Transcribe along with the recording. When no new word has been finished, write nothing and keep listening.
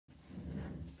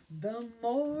The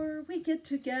more we get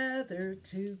together,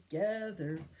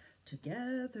 together,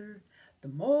 the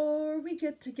more we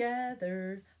get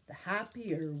together, the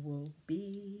happier we'll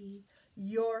be.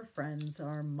 Your friends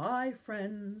are my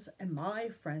friends, and my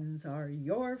friends are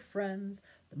your friends.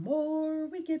 The more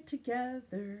we get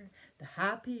together, the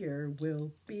happier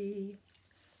we'll be.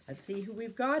 Let's see who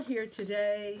we've got here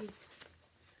today.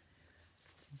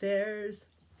 There's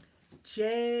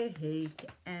Jake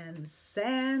and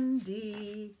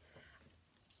Sandy,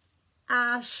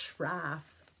 Ashraf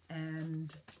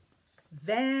and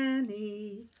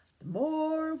Vanny. The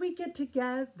more we get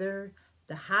together,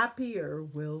 the happier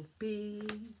we'll be.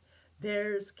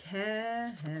 There's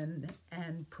Ken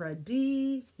and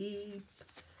Pradeep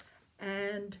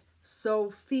and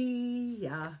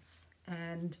Sophia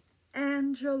and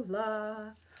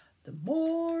Angela. The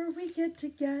more we get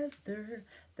together,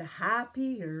 the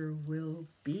happier we'll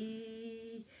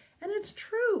be. And it's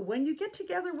true, when you get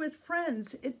together with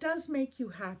friends, it does make you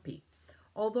happy.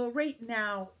 Although right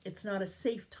now, it's not a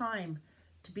safe time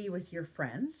to be with your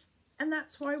friends. And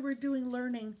that's why we're doing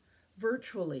learning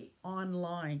virtually,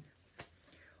 online.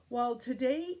 Well,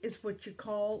 today is what you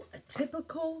call a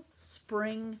typical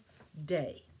spring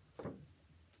day.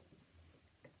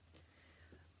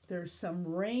 There's some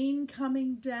rain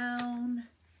coming down.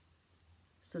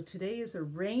 So today is a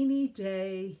rainy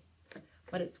day,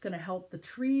 but it's going to help the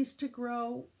trees to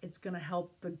grow. It's going to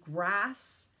help the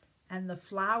grass and the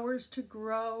flowers to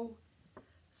grow.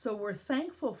 So we're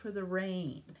thankful for the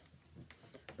rain.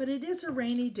 But it is a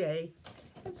rainy day,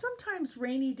 and sometimes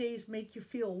rainy days make you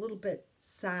feel a little bit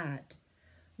sad.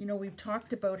 You know, we've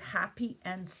talked about happy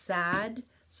and sad.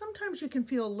 Sometimes you can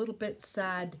feel a little bit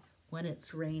sad when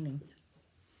it's raining.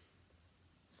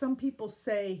 Some people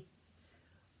say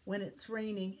when it's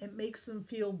raining, it makes them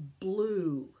feel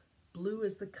blue. Blue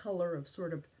is the color of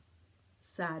sort of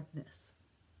sadness.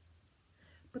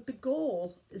 But the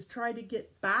goal is try to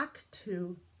get back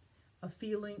to a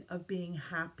feeling of being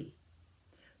happy.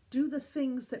 Do the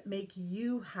things that make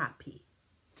you happy.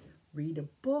 Read a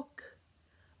book,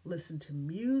 listen to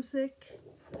music,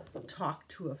 talk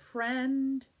to a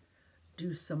friend,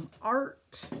 do some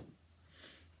art,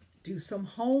 do some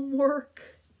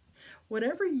homework,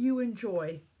 whatever you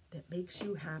enjoy that makes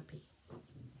you happy.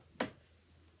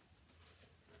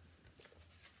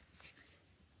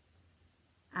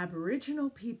 Aboriginal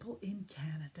people in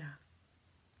Canada.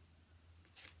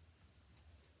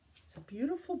 It's a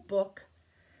beautiful book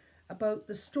about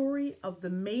the story of the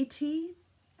Métis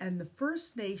and the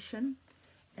First Nation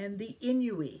and the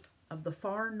Inuit of the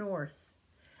far north.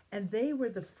 And they were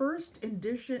the first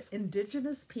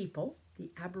indigenous people,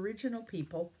 the Aboriginal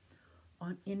people,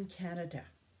 in Canada.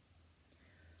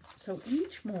 So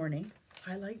each morning,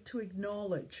 I like to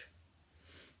acknowledge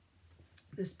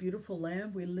this beautiful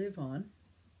land we live on.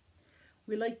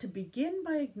 We like to begin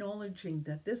by acknowledging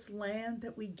that this land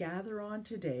that we gather on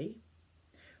today,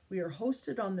 we are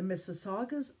hosted on the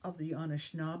Mississaugas of the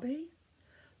Anishinaabe,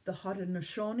 the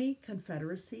Haudenosaunee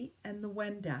Confederacy, and the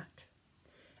Wendat.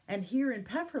 And here in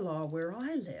Pefferlaw, where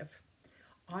I live,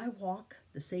 I walk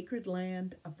the sacred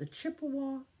land of the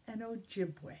Chippewa and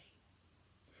Ojibwe.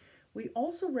 We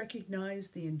also recognize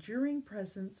the enduring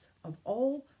presence of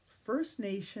all First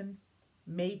Nation,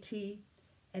 Métis,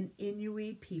 and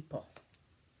Inuit people.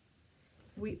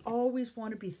 We always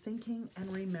want to be thinking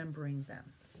and remembering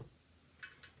them.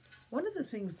 One of the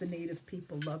things the Native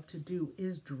people love to do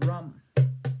is drum.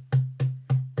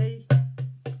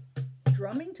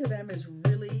 Drumming to them is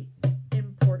really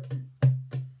important.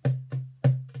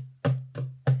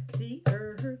 The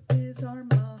earth is our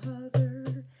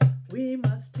mother. We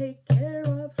must take care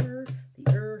of her.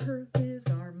 The earth is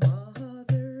our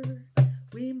mother.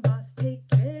 We must take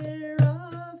care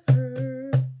of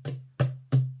her.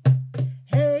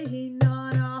 Hey,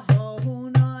 nana, ho,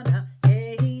 nana.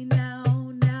 Hey,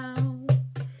 now, now.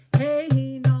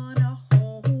 Hey, nana,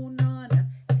 ho, nana.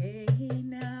 Hey,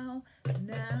 now,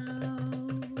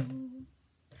 now.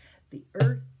 The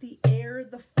earth, the air,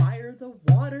 the fire, the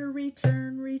water,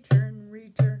 return, return,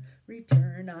 return,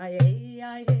 return. Aye, aye,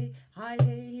 aye, aye,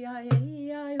 aye, aye,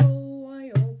 aye, ho,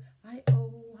 aye, oh, aye,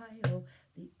 oh, aye, oh.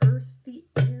 The earth, the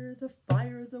air, the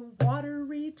fire, the water,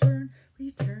 return,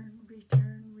 return,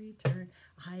 return, return.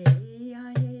 Aye, aye,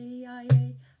 aye, aye,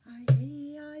 aye,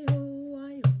 aye, aye, oh,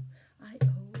 aye, oh, aye,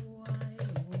 oh, aye,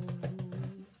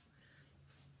 oh.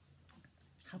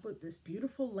 How about this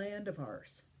beautiful land of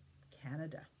ours,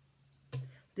 Canada?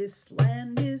 This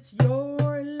land is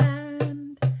your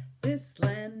land. This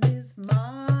land is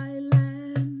my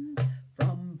land.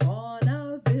 From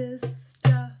Buena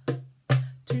Vista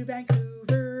to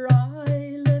Vancouver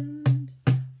Island.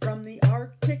 From the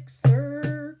Arctic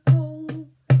Circle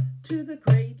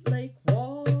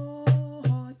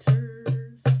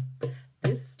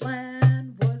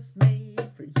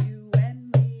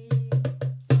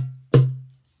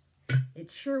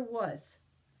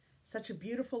Such a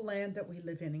beautiful land that we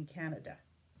live in Canada.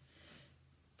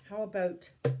 How about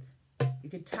you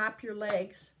can tap your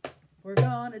legs? We're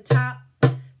gonna tap,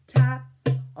 tap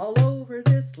all over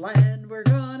this land. We're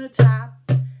gonna tap,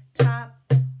 tap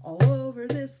all over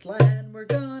this land. We're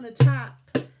gonna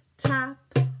tap, tap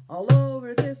all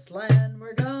over this land.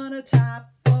 We're gonna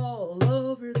tap all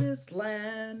over this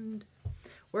land.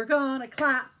 We're gonna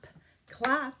clap,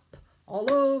 clap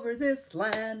all over this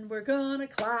land. We're gonna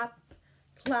clap,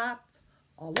 clap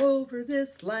all over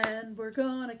this land. We're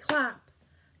gonna clap,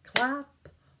 clap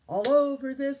all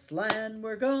over this land.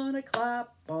 We're gonna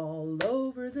clap all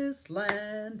over this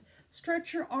land.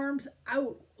 Stretch your arms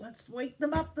out. Let's wake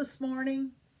them up this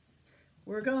morning.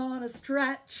 We're gonna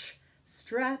stretch,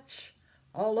 stretch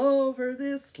all over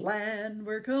this land.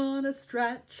 We're gonna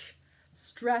stretch,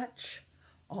 stretch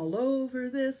all over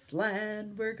this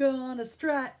land. We're gonna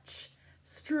stretch,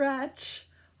 stretch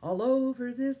all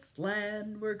over this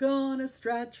land. We're gonna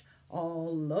stretch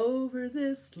all over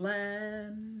this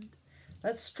land.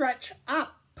 Let's stretch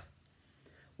up.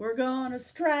 We're gonna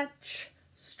stretch,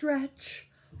 stretch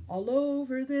all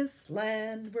over this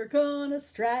land. We're gonna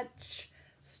stretch,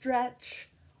 stretch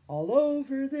all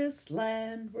over this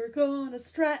land. We're gonna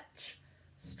stretch,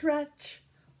 stretch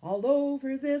all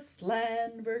over this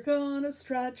land. We're gonna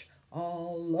stretch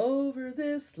all over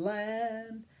this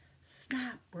land.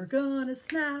 Snap, we're gonna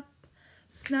snap,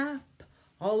 snap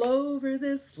all over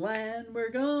this land.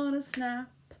 We're gonna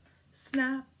snap,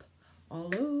 snap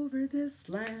all over this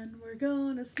land. We're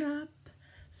gonna snap,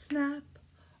 snap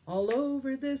all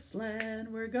over this land.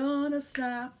 We're gonna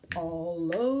snap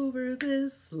all over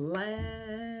this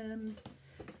land.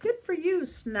 Good for you,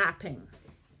 snapping.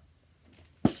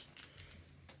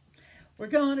 We're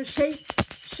gonna shake,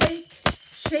 shake,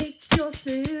 shake your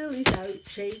sillies out.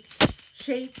 Shake,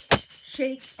 shake,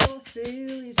 shake your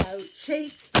sillies out.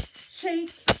 Shake, shake,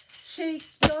 shake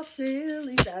your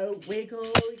sillies out. Wiggle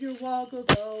your woggles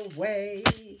away.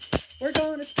 We're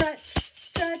gonna stretch,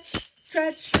 stretch,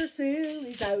 stretch your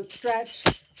sillies out. Stretch,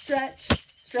 stretch,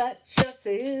 stretch your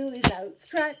sillies out.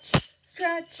 Stretch,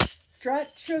 stretch,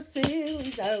 stretch your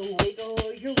sillies out.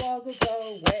 Wiggle your woggles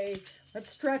away. Let's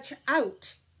stretch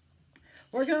out.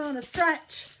 We're gonna stretch,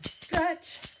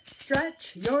 stretch,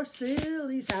 stretch your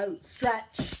sillies out.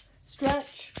 Stretch,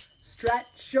 stretch,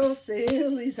 stretch your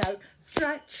sillies out.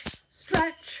 Stretch,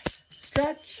 stretch,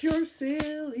 stretch your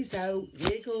sillies out.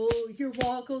 Wiggle your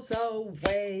woggles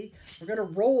away. We're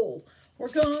gonna roll.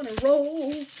 We're gonna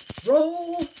roll,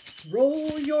 roll,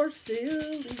 roll your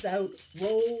sillies out.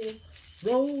 Roll,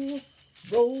 roll,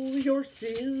 roll your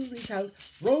sillies out.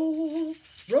 Roll,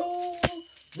 roll,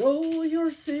 roll your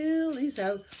sillies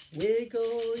out.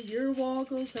 Wiggle your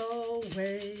woggles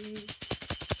away.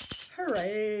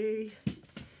 Hooray.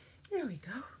 There we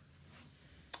go.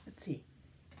 Let's see.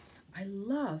 I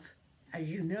love, as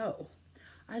you know,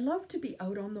 I love to be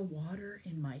out on the water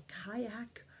in my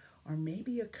kayak or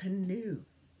maybe a canoe.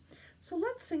 So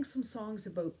let's sing some songs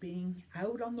about being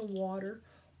out on the water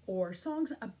or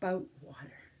songs about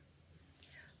water.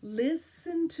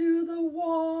 Listen to the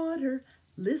water,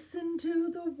 listen to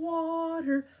the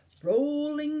water,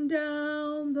 rolling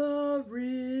down the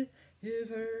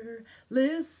river.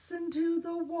 Listen to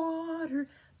the water,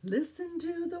 listen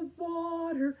to the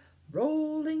water,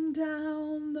 rolling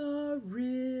down the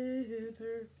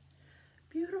river.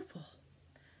 Beautiful.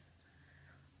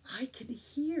 I can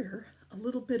hear a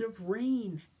little bit of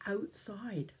rain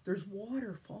outside. There's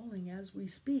water falling as we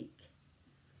speak.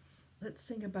 Let's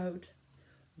sing about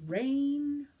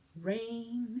rain,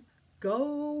 rain,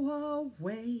 go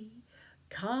away,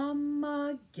 come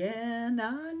again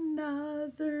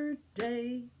another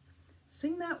day.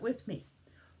 Sing that with me.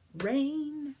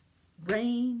 Rain,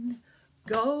 rain,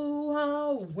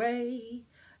 go away,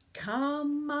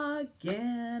 come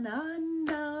again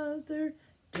another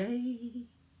day.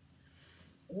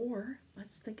 Or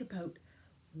let's think about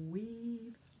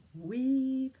weave,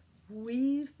 weave,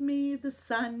 weave me the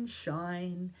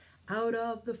sunshine out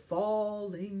of the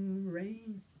falling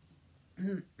rain.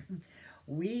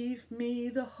 Weave me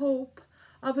the hope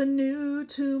of a new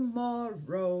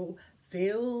tomorrow,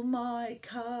 fill my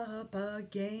cup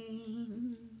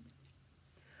again.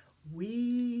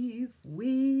 Weave,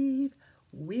 weave,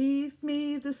 weave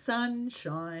me the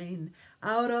sunshine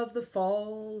out of the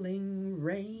falling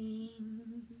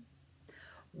rain.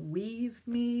 Weave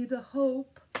me the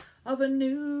hope of a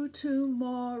new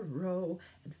tomorrow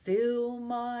and fill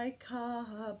my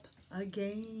cup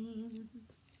again.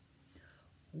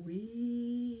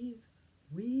 Weave,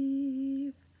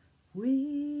 weave,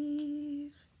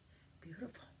 weave.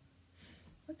 Beautiful.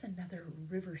 What's another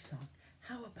river song?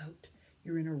 How about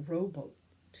you're in a rowboat,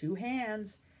 2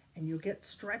 hands, And you'll get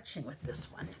stretching with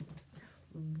this one.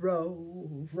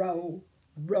 Row, row,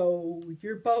 row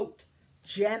your boat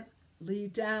gently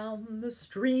down the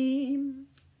stream.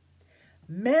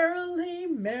 Merrily,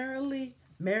 merrily,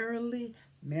 merrily,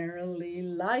 merrily,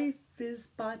 life is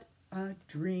but a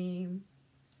dream.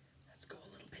 Let's go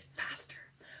a little bit faster.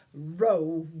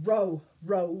 Row, row,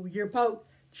 row your boat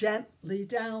gently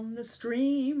down the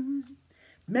stream.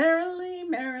 Merrily,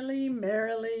 merrily,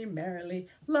 merrily, merrily,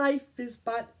 life is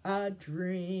but a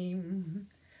dream.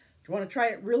 Do you want to try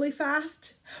it really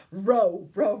fast? Row,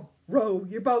 row, row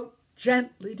your boat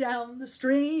gently down the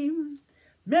stream.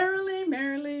 Merrily,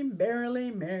 merrily,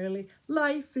 merrily, merrily,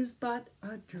 life is but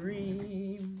a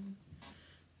dream.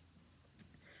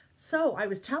 So I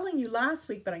was telling you last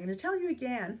week, but I'm going to tell you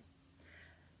again,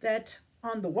 that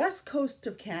on the west coast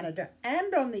of Canada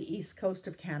and on the east coast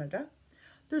of Canada,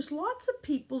 there's lots of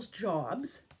people's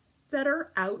jobs that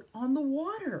are out on the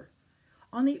water,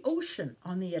 on the ocean,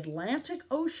 on the Atlantic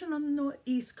Ocean on the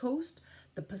east coast.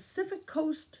 The Pacific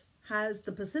coast has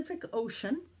the Pacific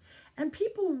Ocean, and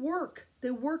people work.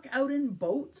 They work out in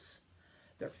boats.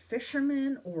 They're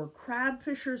fishermen or crab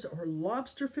fishers or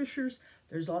lobster fishers.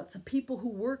 There's lots of people who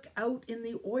work out in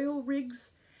the oil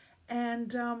rigs.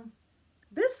 And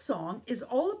this song is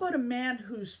all about a man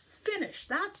who's finished.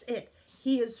 That's it.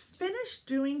 He is finished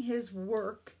doing his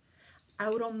work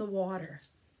out on the water.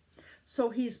 So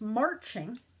he's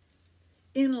marching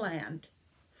inland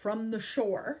from the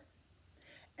shore,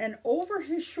 and over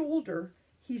his shoulder,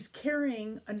 he's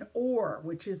carrying an oar,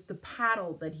 which is the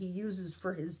paddle that he uses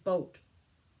for his boat.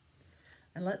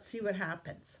 And let's see what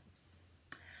happens.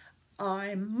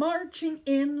 I'm marching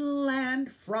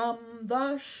inland from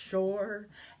the shore,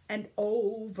 and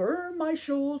over my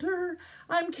shoulder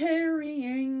I'm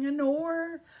carrying an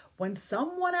oar. When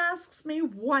someone asks me,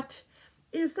 what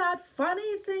is that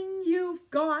funny thing you've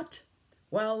got?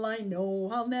 Well, I know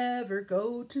I'll never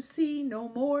go to sea no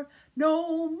more,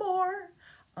 no more.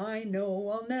 I know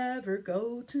I'll never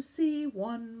go to sea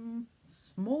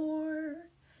once more.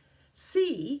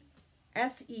 Sea,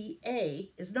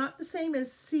 S-E-A, is not the same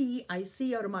as sea I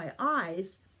see out of my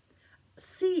eyes.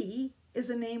 Sea is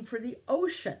a name for the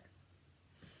ocean.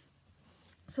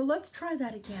 So let's try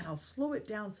that again. I'll slow it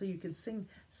down so you can sing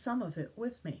some of it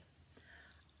with me.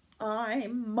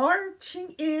 I'm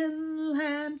marching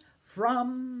inland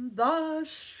from the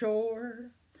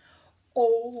shore.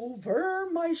 Over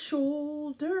my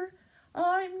shoulder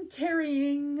I'm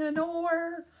carrying an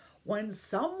oar. When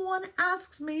someone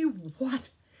asks me, what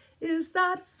is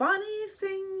that funny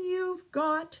thing you've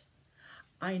got?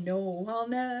 I know I'll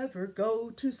never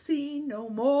go to sea no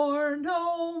more,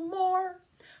 no more.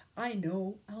 I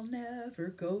know I'll never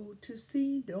go to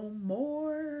sea no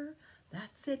more.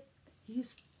 That's it.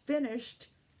 He's finished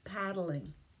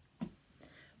paddling.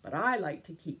 But I like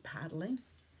to keep paddling.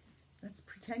 Let's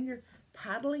pretend you're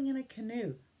paddling in a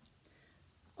canoe.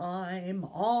 I'm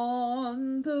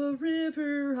on the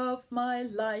river of my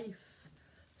life,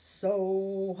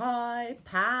 so I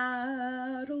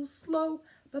paddle slow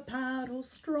but paddle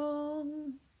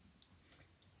strong.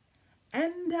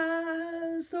 And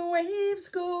as the waves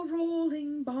go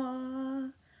rolling by,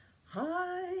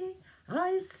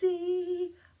 I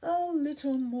see a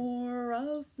little more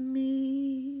of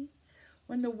me.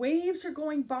 When the waves are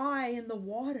going by in the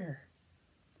water,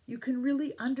 you can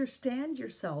really understand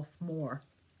yourself more.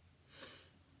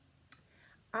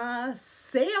 A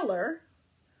sailor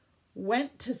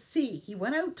went to sea. He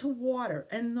went out to water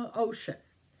in the ocean.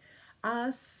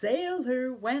 A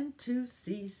sailor went to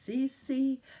sea,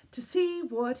 to see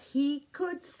what he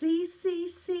could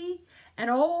see. And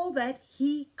all that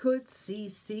he could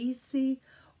see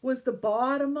was the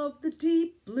bottom of the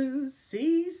deep blue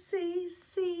sea.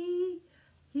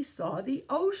 He saw the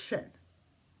ocean.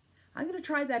 I'm going to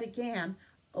try that again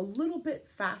a little bit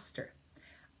faster.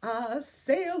 A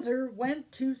sailor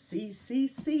went to sea,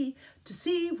 to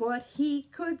see what he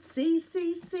could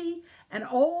see. And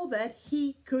all that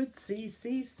he could see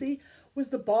was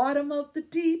the bottom of the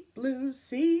deep blue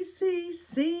sea.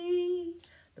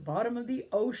 The bottom of the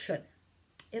ocean.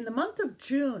 In the month of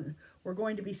June, we're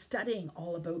going to be studying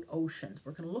all about oceans.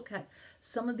 We're going to look at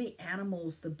some of the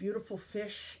animals, the beautiful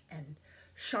fish and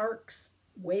sharks,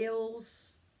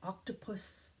 whales,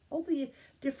 octopus, all the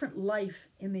different life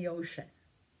in the ocean.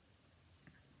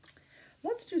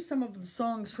 Let's do some of the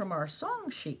songs from our song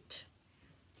sheet.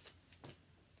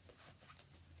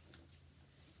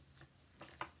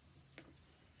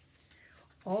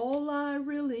 All I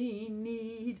really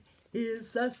need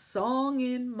is a song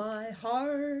in my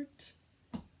heart,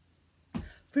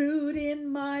 food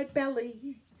in my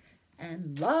belly,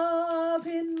 and love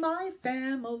in my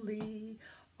family.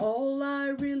 All I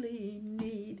really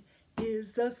need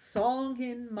is a song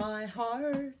in my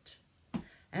heart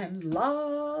and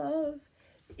love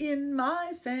in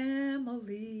my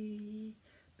family.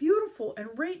 Beautiful. And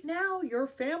right now, your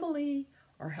family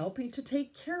are helping to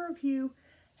take care of you,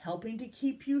 helping to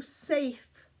keep you safe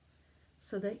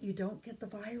so that you don't get the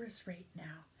virus right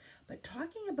now. But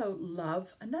talking about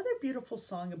love, another beautiful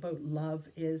song about love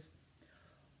is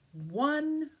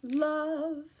One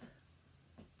Love,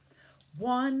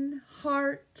 One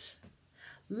Heart.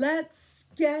 Let's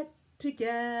get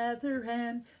together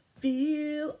and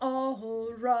feel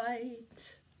all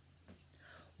right.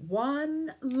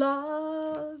 One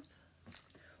love,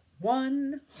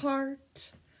 one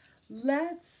heart.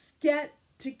 Let's get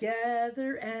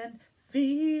together and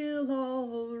feel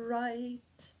all right.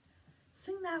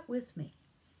 Sing that with me.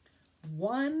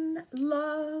 One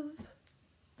love,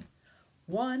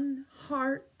 one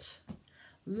heart.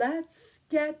 Let's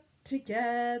get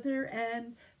together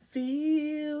and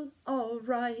feel all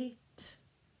right.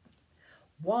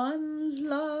 One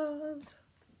love,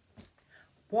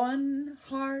 one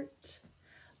heart.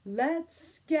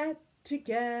 Let's get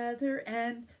together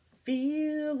and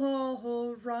feel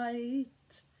all right.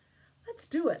 Let's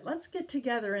do it. Let's get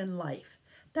together in life.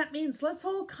 That means let's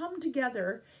all come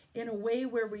together in a way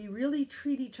where we really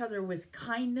treat each other with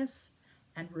kindness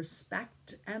and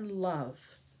respect and love.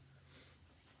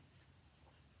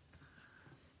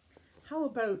 How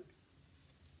about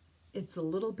it's a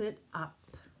little bit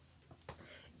up?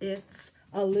 It's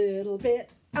a little bit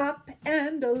up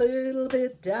and a little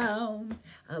bit down.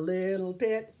 A little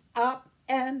bit up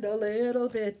and a little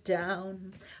bit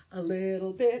down. A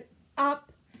little bit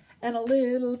up and a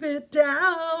little bit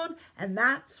down. And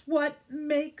that's what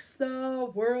makes the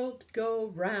world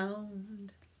go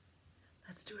round.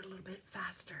 Let's do it a little bit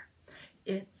faster.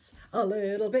 It's a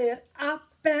little bit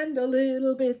up and a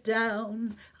little bit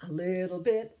down. A little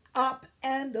bit up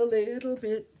and a little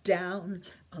bit down.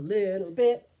 A little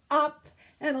bit up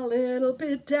and a little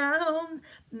bit down.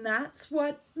 And that's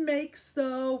what makes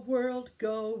the world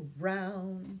go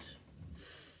round.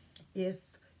 If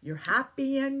you're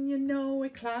happy and you know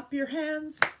it, clap your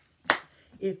hands.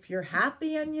 If you're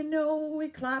happy and you know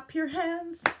it, clap your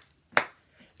hands.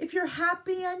 If you're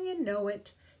happy and you know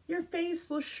it, your face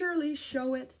will surely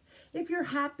show it. If you're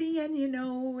happy and you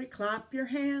know it, clap your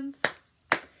hands.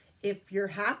 If you're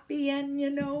happy and you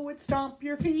know it, stomp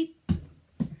your feet.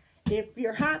 If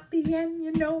you're happy and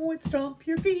you know it, stomp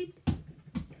your feet.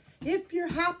 If you're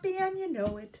happy and you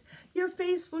know it, your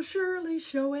face will surely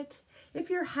show it. If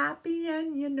you're happy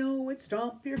and you know it,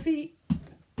 stomp your feet.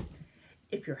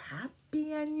 If you're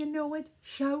happy and you know it,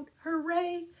 shout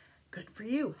hooray. Good for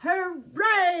you.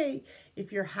 Hooray!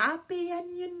 If you're happy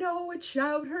and you know it,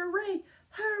 shout hooray.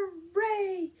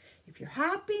 Hooray! If you're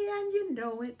happy and you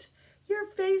know it, your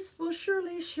face will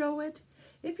surely show it.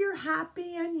 If you're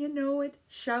happy and you know it,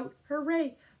 shout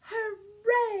hooray.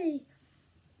 Hooray!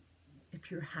 If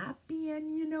you're happy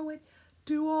and you know it,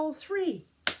 do all three.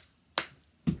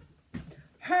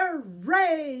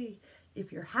 Hooray!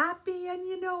 If you're happy and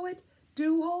you know it,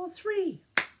 do all three.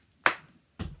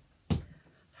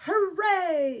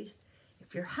 Hooray!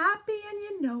 If you're happy and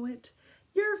you know it,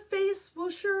 your face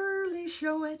will surely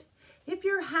show it. If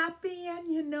you're happy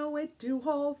and you know it, do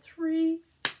all three.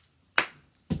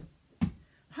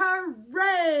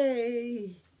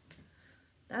 Hooray!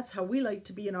 That's how we like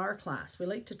to be in our class. We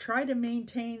like to try to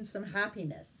maintain some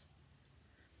happiness.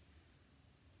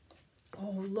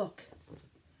 Oh, look.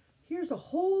 Here's a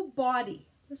whole body.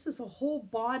 This is a whole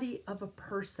body of a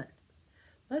person.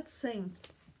 Let's sing.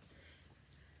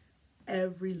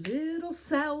 Every little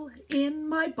cell in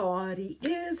my body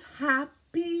is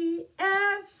happy.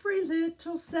 Every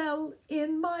little cell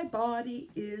in my body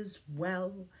is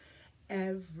well.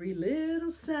 Every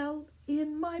little cell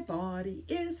in my body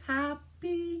is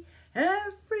happy.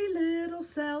 Every little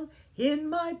cell in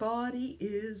my body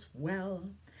is well.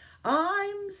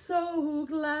 I'm so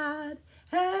glad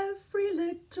every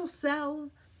little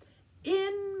cell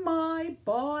in my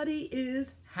body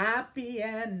is happy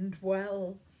and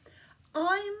well.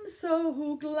 I'm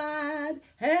so glad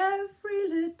every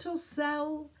little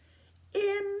cell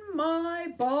in my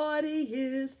body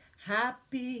is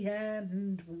happy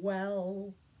and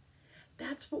well.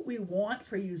 That's what we want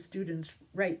for you students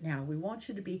right now. We want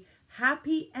you to be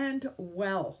happy and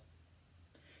well.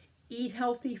 Eat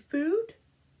healthy food.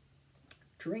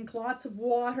 Drink lots of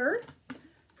water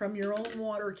from your own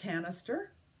water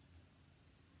canister.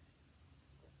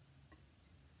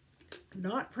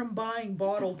 Not from buying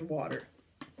bottled water.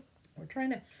 We're trying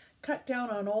to cut down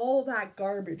on all that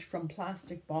garbage from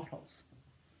plastic bottles.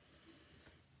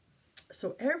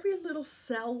 So every little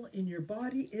cell in your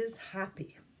body is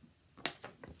happy.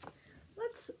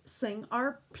 Let's sing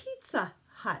our Pizza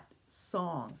Hut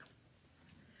song.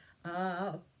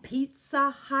 A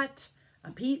Pizza Hut,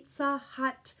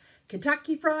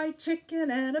 Kentucky Fried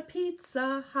Chicken and a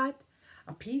Pizza Hut.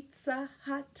 A Pizza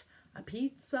Hut,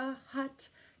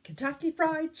 Kentucky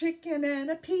Fried Chicken and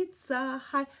a Pizza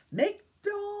Hut.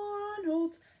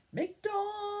 McDonald's,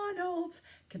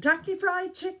 Kentucky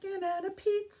Fried Chicken and a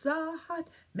Pizza Hut.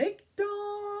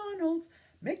 McDonald's,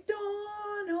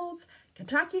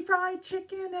 Kentucky Fried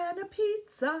Chicken and a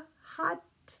Pizza Hut.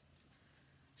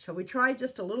 Shall we try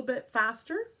just a little bit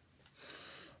faster?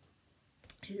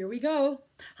 Here we go.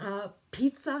 A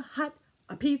Pizza Hut,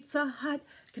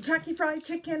 Kentucky Fried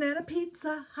Chicken and a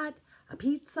Pizza Hut. A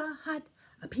Pizza Hut,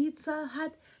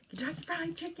 Kentucky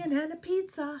Fried Chicken and a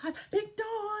Pizza Hut.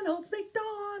 McDonald's,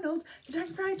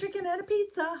 Kentucky Fried Chicken and a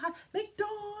Pizza Hut.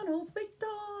 McDonald's,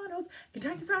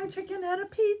 Kentucky Fried Chicken and a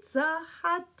Pizza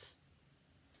Hut.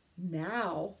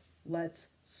 Now, let's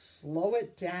slow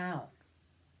it down.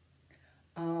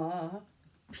 A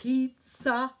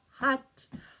Pizza Hut,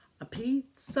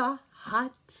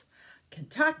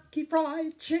 Kentucky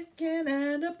Fried Chicken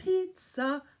and a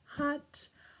Pizza Hut.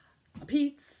 A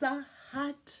Pizza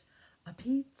Hut,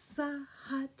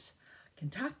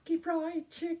 Kentucky Fried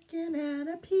Chicken and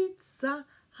a Pizza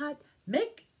Hut.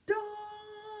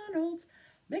 McDonald's,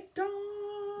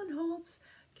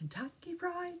 Kentucky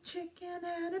Fried Chicken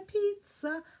and a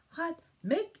Pizza Hut.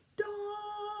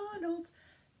 McDonald's,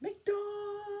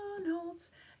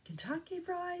 Kentucky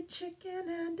Fried Chicken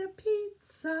and a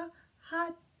Pizza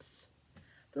Hut.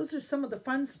 Those are some of the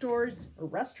fun stores or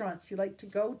restaurants you like to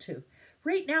go to.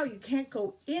 Right now you can't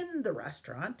go in the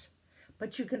restaurant,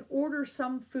 but you can order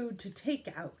some food to take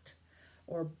out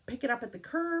or pick it up at the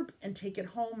curb and take it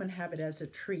home and have it as a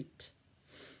treat.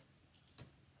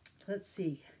 Let's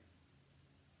see.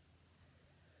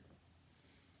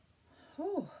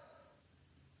 Oh,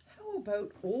 how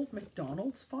about Old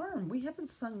MacDonald's Farm? We haven't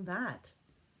sung that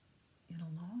in a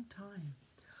long time.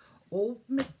 Old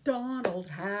MacDonald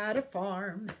had a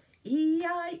farm,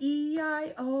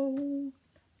 E-I-E-I-O.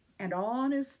 And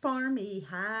on his farm he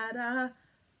had a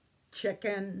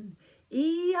chicken,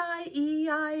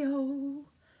 E-I-E-I-O.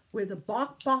 With a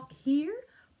bok bok here,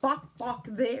 bok bok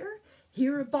there,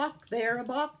 here a bok, there a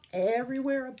bok,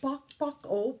 everywhere a bok bok.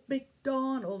 Old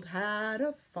MacDonald had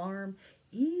a farm,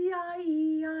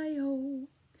 E-I-E-I-O.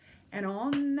 And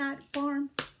on that farm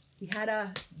he had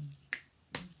a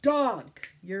dog.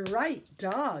 You're right,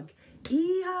 dog.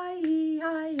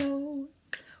 E-I-E-I-O.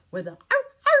 With a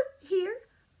here,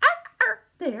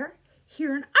 there,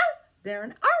 here an there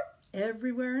an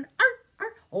everywhere an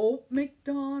Old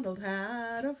MacDonald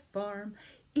had a farm,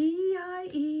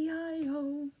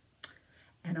 E-I-E-I-O.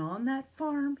 And on that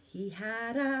farm he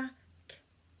had a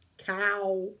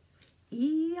cow,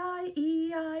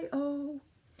 E-I-E-I-O.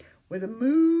 With a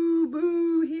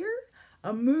moo-boo here,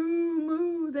 a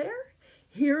moo-moo there,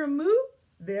 here a moo,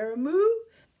 there a moo,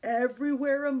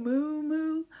 everywhere a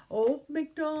moo-moo. Old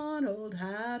MacDonald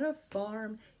had a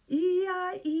farm,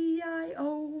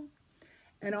 E-I-E-I-O.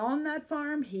 And on that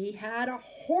farm he had a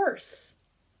horse,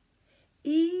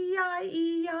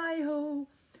 E-I-E-I-O.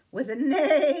 With a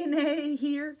neigh, neigh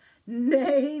here,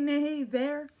 neigh, neigh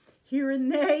there, here a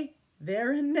neigh,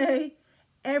 there a neigh,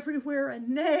 everywhere a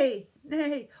neigh,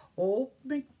 neigh. Old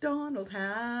MacDonald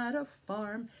had a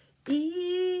farm,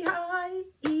 E-I-E-I-O.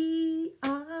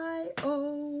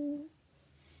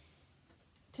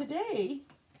 Today,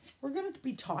 we're going to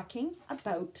be talking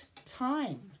about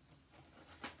time.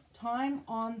 Time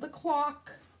on the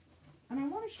clock. And I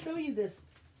want to show you this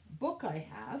book I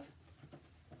have.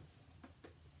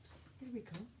 Oops, here we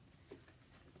go.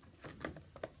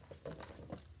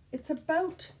 It's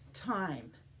about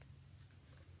time.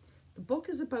 The book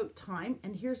is about time,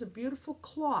 and here's a beautiful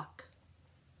clock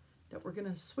that we're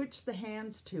going to switch the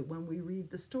hands to when we read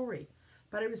the story.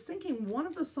 But I was thinking one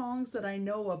of the songs that I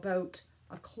know about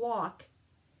a clock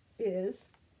is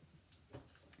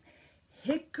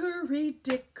Hickory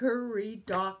dickory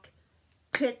dock,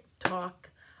 tick tock,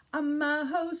 a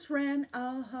mouse ran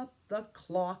up the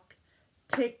clock,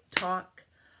 tick tock.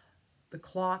 The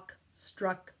clock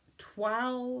struck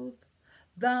 12,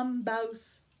 the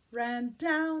mouse ran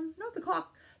down, not the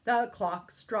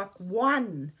clock struck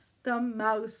 1, the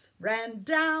mouse ran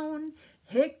down.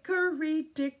 Hickory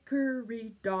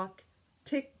dickory dock,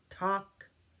 tick tock.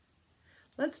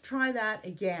 Let's try that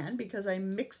again because I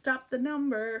mixed up the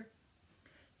number.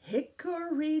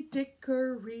 Hickory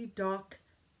dickory dock,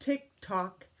 tick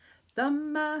tock. The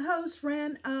mouse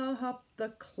ran up the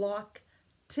clock,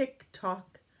 tick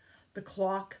tock. The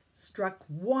clock struck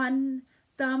one,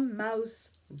 the mouse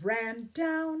ran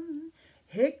down.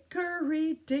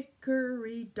 Hickory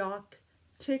dickory dock,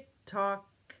 tick tock.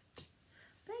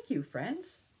 Thank you,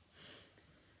 friends.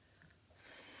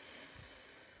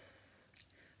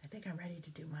 I think I'm ready to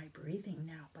do my breathing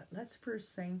now, but let's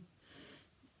first sing.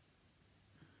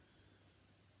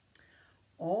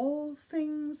 All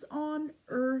things on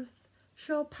earth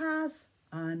shall pass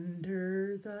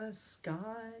under the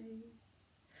sky,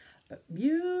 but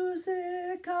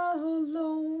music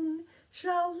alone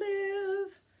shall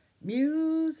live.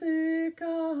 Music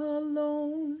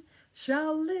alone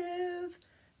shall live.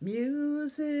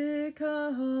 Music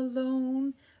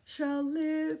alone shall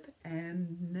live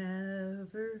and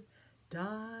never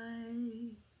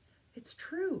die. It's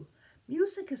true.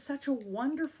 Music is such a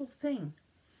wonderful thing.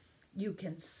 You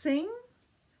can sing,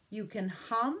 you can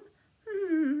hum.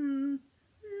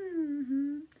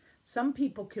 Some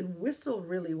people can whistle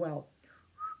really well.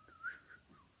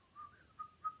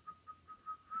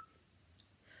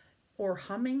 Or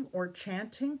humming or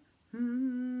chanting.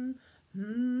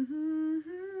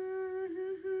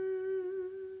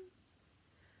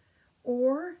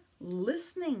 Or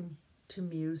listening to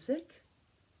music.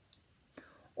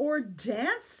 Or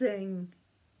dancing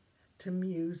to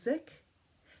music.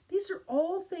 These are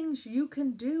all things you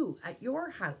can do at your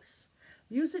house.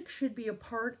 Music should be a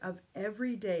part of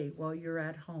every day while you're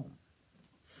at home.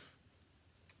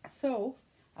 So,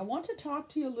 I want to talk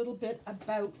to you a little bit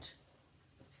about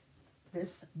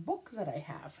this book that I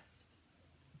have.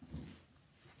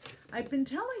 I've been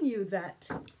telling you that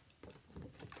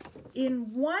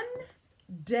in one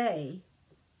day,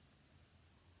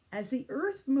 as the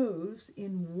earth moves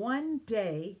in one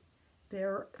day,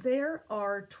 there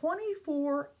are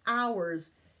 24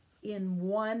 hours in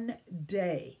one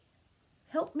day.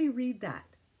 Help me read that.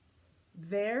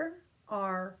 There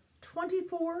are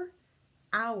 24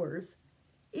 hours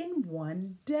in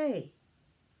one day.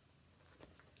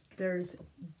 There's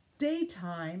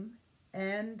daytime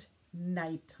and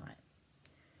nighttime.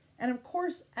 And of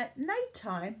course, at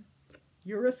nighttime,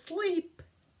 you're asleep.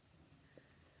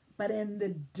 But in the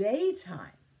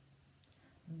daytime,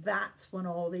 that's when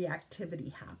all the activity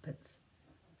happens.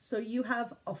 So you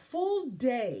have a full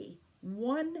day,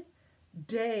 one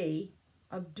day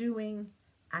of doing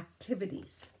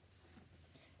activities.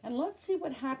 And let's see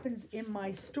what happens in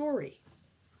my story.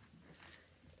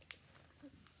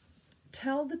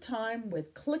 Tell the time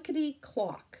with clickety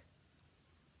clock.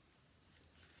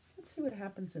 Let's see what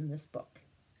happens in this book.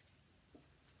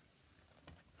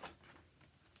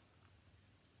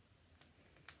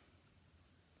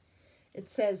 It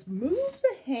says, move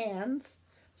the hands.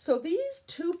 So these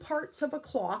two parts of a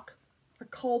clock are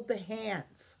called the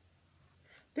hands.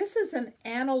 This is an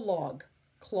analog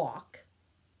clock.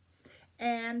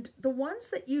 And the ones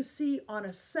that you see on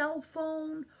a cell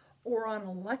phone or on an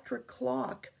electric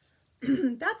clock,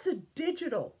 that's a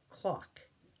digital clock.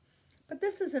 But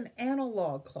this is an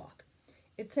analog clock.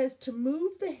 It says to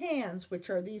move the hands, which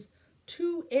are these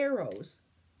two arrows,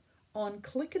 on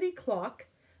clickety clock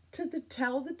to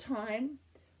tell the time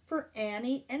for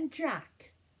Annie and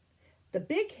Jack. The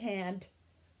big hand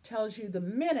tells you the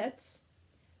minutes.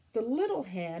 The little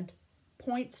hand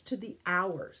points to the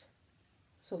hours.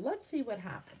 So let's see what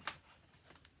happens.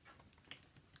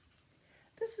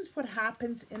 This is what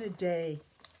happens in a day.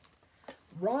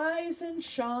 Rise and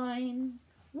shine.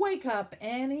 Wake up,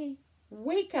 Annie.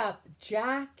 Wake up,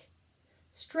 Jack.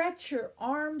 Stretch your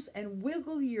arms and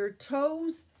wiggle your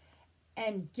toes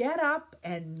and get up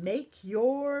and make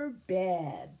your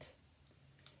bed.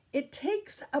 It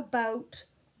takes about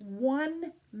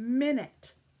 1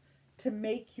 minute to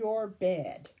make your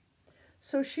bed.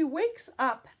 So she wakes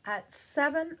up at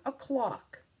 7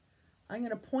 o'clock. I'm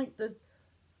going to point the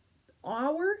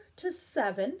hour to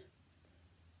 7,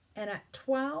 and at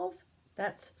 12,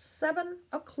 that's 7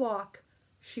 o'clock,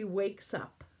 she wakes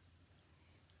up.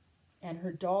 And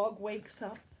her dog wakes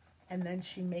up, and then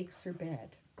she makes her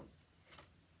bed.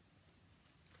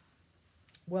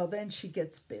 Well, then she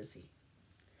gets busy.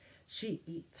 She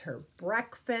eats her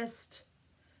breakfast.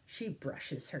 She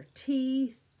brushes her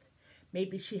teeth.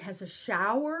 Maybe she has a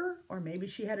shower, or maybe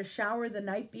she had a shower the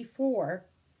night before.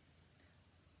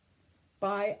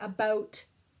 By about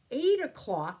 8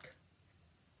 o'clock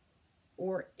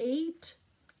or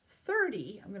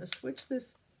 8:30, I'm going to switch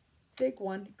this big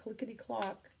one, clickety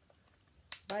clock.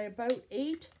 By about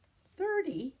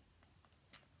 8:30,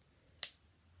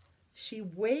 she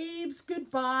waves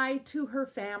goodbye to her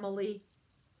family,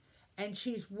 and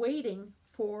she's waiting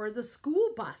for the school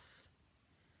bus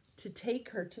to take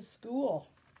her to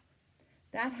school.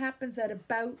 That happens at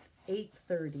about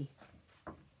 8:30.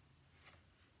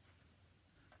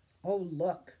 Oh,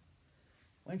 look.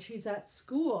 When she's at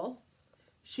school,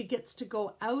 she gets to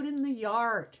go out in the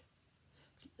yard.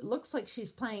 It looks like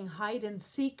she's playing hide and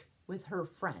seek with her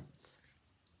friends.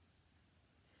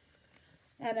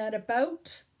 And at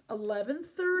about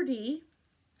 11:30,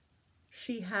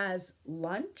 she has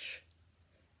lunch,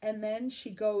 and then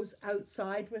she goes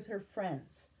outside with her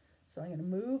friends. So I'm going to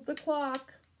move the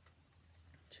clock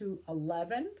to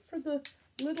 11 for the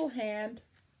little hand.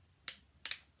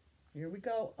 Here we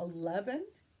go,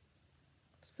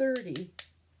 11:30.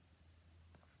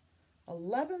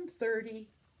 11:30,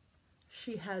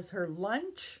 she has her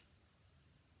lunch,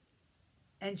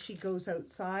 and she goes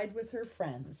outside with her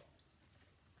friends.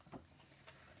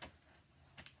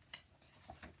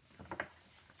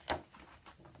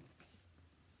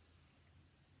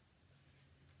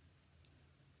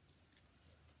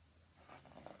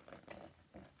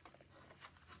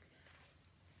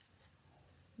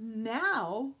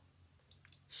 Now,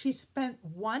 she spent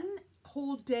one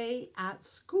whole day at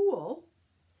school.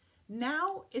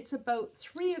 Now it's about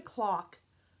 3 o'clock,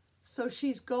 so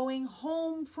she's going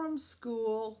home from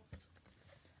school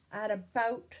at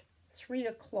about 3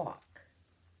 o'clock.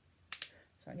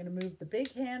 So I'm going to move the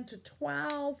big hand to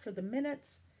 12 for the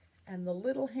minutes, and the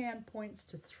little hand points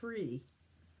to 3.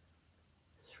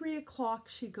 3 o'clock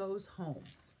she goes home.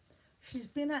 She's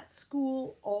been at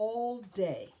school all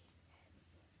day.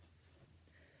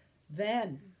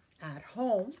 Then, at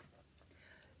home,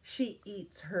 she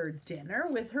eats her dinner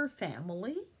with her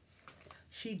family.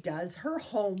 She does her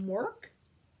homework.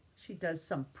 She does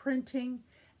some printing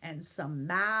and some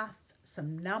math,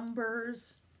 some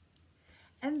numbers.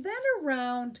 And then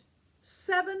around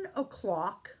 7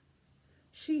 o'clock,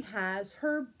 she has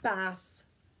her bath.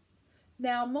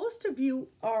 Now, most of you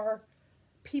are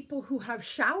people who have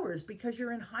showers because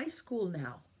you're in high school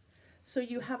now. So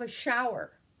you have a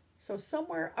shower. So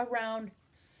somewhere around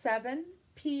 7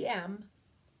 p.m.,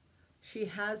 she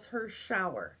has her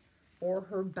shower or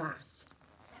her bath.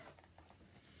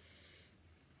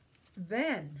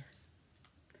 Then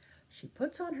she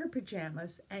puts on her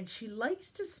pajamas and she likes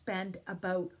to spend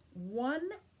about 1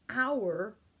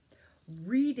 hour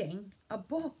reading a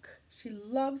book. She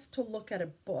loves to look at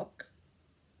a book.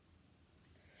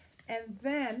 And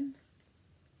then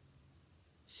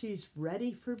she's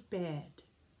ready for bed.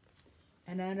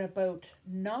 And at about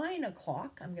 9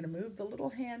 o'clock, I'm going to move the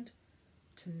little hand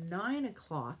to 9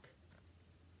 o'clock.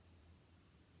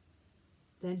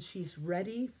 Then she's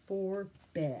ready for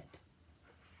bed.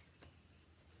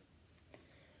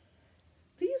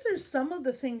 These are some of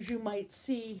the things you might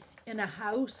see in a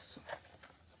house.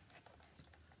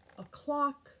 A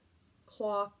clock,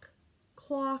 clock,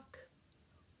 clock,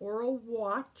 or a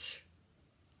watch.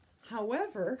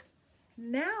 However,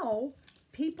 now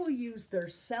people use their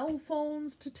cell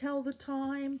phones to tell the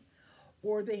time,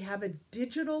 or they have a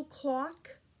digital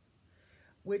clock,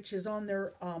 which is on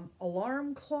their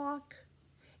alarm clock.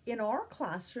 In our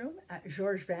classroom at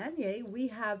Georges Vanier, we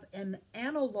have an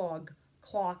analog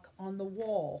clock on the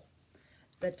wall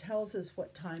that tells us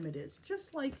what time it is,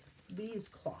 just like these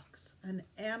clocks, an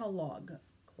analog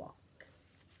clock.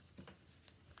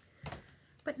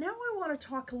 But now I want to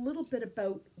talk a little bit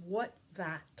about what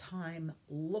that time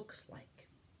looks like.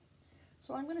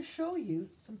 So I'm going to show you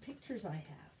some pictures I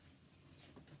have.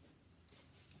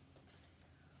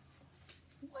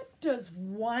 What does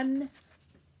 1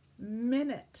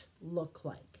 minute look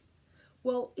like?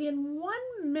 Well, in 1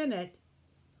 minute,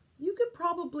 you could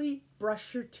probably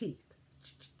brush your teeth.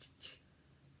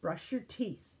 Brush your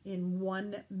teeth in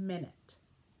 1 minute.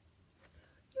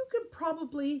 You could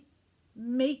probably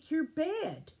make your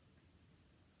bed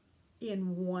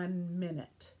in 1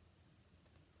 minute.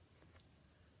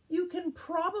 You can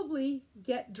probably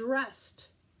get dressed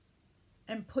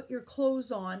and put your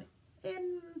clothes on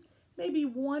in maybe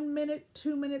 1 minute,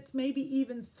 2 minutes, maybe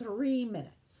even 3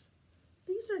 minutes.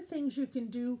 These are things you can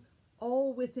do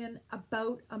all within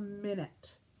about a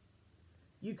minute.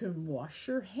 You can wash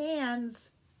your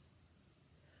hands.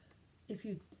 If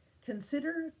you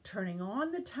consider turning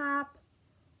on the tap,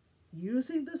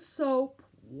 using the soap,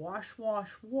 wash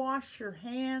your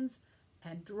hands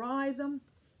and dry them,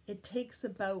 it takes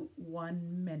about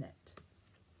 1 minute.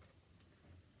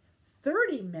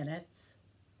 30 minutes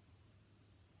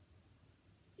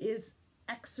is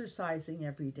exercising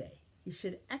every day. You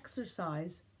should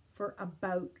exercise for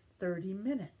about 30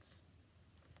 minutes.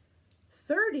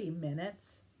 30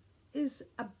 minutes is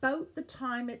about the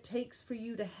time it takes for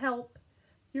you to help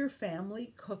your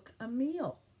family cook a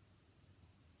meal.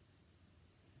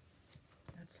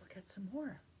 Let's look at some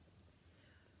more.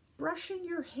 Brushing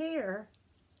your hair,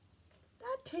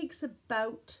 that takes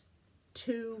about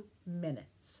 2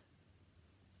 minutes.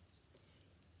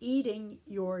 eating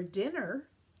your dinner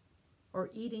or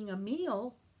eating a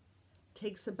meal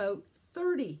takes about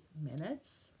 30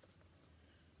 minutes.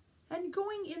 And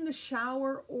going in the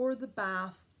shower or the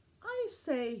bath, I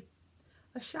say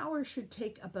a shower should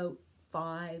take about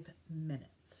 5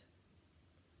 minutes.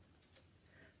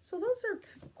 So those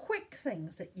are quick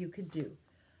things that you can do.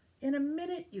 In a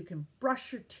minute, you can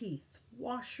brush your teeth,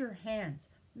 wash your hands,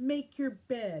 make your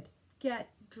bed, get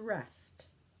dressed.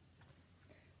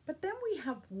 But then we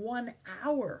have 1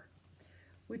 hour,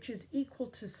 which is equal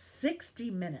to 60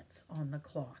 minutes on the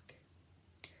clock.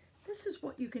 This is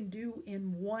what you can do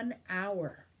in 1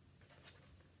 hour.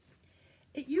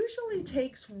 It usually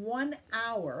takes 1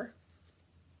 hour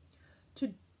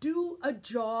to do a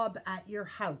job at your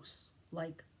house,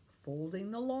 like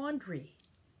folding the laundry,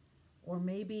 or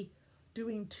maybe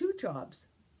doing 2 jobs,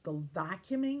 the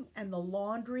vacuuming and the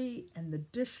laundry and the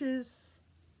dishes.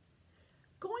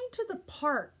 Going to the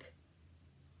park,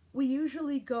 we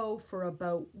usually go for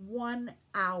about 1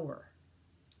 hour.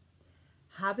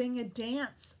 Having a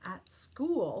dance at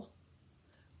school,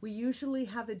 we usually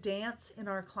have a dance in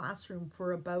our classroom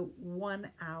for about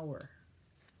 1 hour.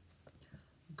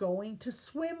 Going to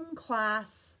swim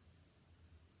class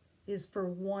is for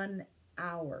 1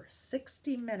 hour,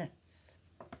 60 minutes.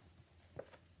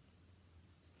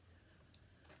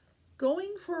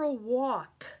 Going for a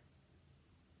walk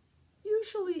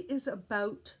usually is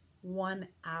about 1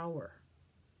 hour.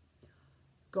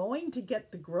 Going to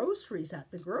get the groceries at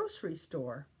the grocery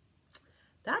store,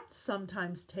 that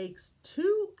sometimes takes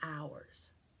 2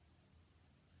 hours.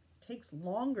 It takes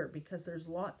longer because there's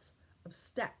lots of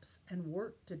steps and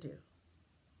work to do.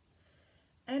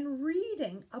 And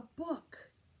reading a book.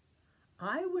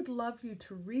 I would love you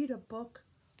to read a book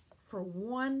for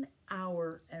 1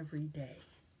 hour every day.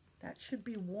 That should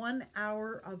be 1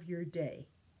 hour of your day,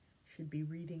 should be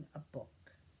reading a book.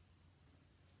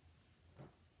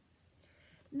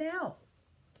 Now,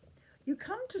 you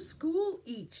come to school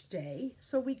each day,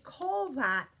 so we call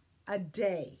that a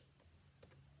day.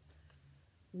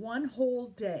 1 whole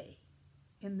day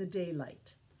in the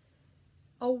daylight.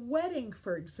 A wedding,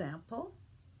 for example,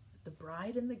 the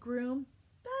bride and the groom,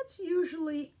 that's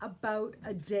usually about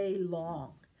a day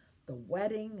long. The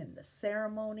wedding and the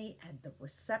ceremony and the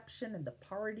reception and the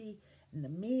party and the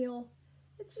meal,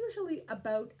 it's usually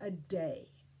about a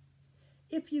day.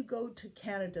 If you go to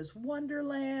Canada's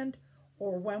Wonderland,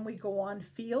 or when we go on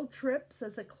field trips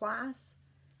as a class,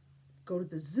 go to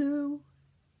the zoo,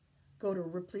 go to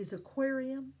Ripley's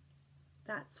Aquarium,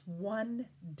 that's 1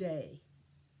 day.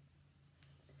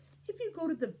 If you go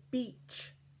to the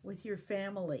beach with your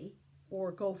family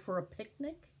or go for a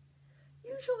picnic,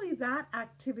 usually that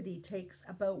activity takes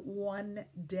about 1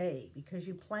 day because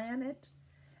you plan it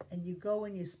and you go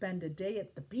and you spend a day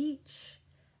at the beach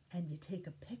and you take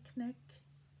a picnic.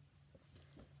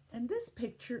 And this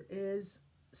picture is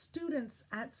students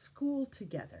at school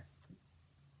together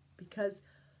because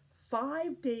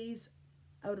 5 days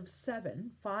out of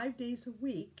 7, 5 days a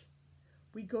week,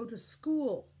 we go to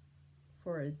school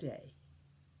for a day.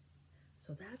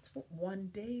 So that's what 1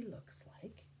 day looks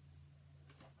like.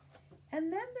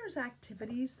 And then there's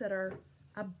activities that are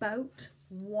about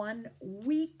 1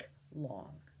 week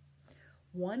long.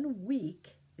 1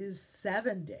 week is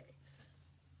 7 days.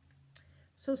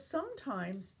 So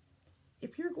sometimes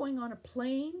if you're going on a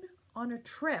plane, on a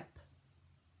trip,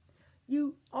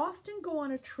 you often go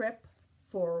on a trip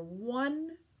for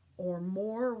 1 or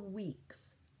more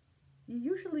weeks. You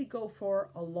usually go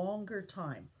for a longer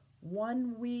time,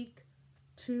 1 week,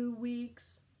 2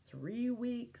 weeks, 3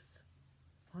 weeks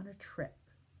on a trip.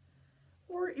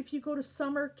 Or if you go to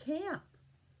summer camp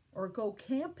or go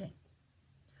camping,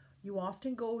 you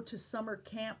often go to summer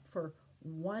camp for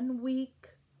 1 week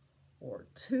or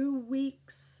 2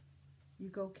 weeks. You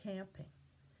go camping.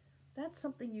 That's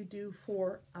something you do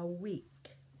for a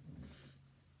week.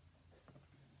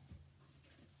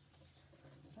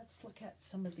 Let's look at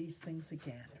some of these things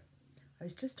again. I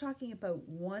was just talking about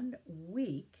 1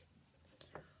 week.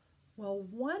 Well,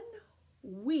 1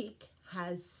 week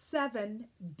has 7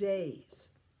 days.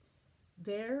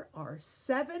 There are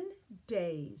 7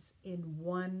 days in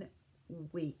 1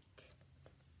 week.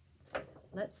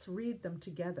 Let's read them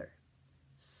together.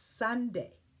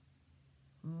 Sunday,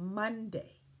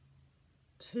 Monday,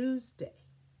 Tuesday,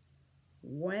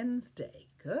 Wednesday,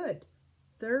 good,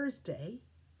 Thursday,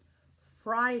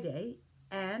 Friday,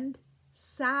 and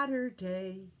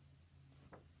Saturday.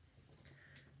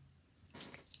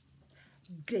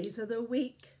 Days of the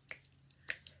week,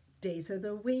 days of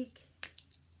the week,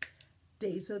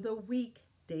 days of the week,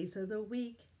 days of the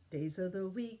week, days of the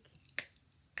week.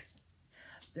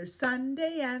 There's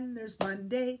Sunday and there's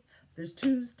Monday, There's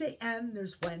Tuesday and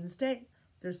there's Wednesday.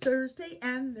 There's Thursday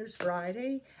and there's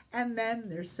Friday. And then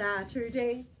there's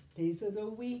Saturday. Days of the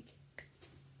week.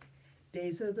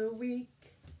 Days of the week.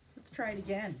 Let's try it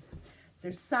again.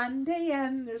 There's Sunday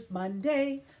and there's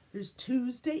Monday. There's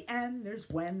Tuesday and there's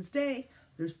Wednesday.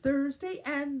 There's Thursday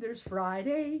and there's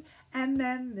Friday. And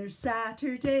then there's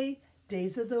Saturday.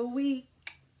 Days of the week.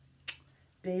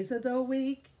 Days of the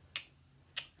week.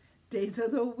 Days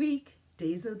of the week.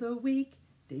 Days of the week.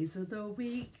 Days of the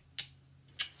week.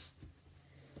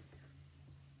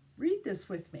 Read this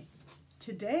with me.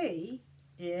 Today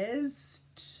is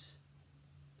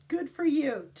good for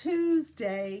you,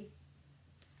 Tuesday.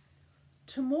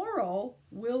 Tomorrow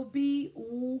will be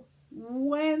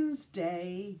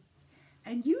Wednesday.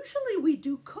 And usually we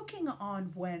do cooking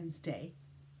on Wednesday.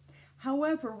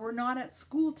 However, we're not at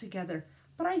school together.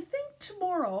 But I think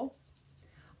tomorrow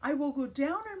I will go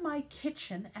down in my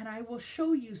kitchen and I will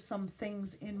show you some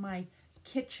things in my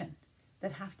kitchen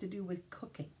that have to do with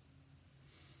cooking.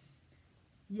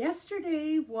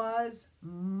 Yesterday was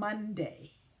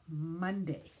Monday.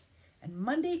 And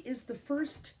Monday is the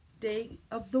first day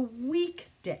of the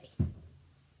weekday.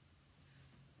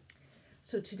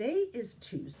 So today is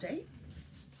Tuesday.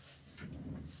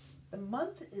 The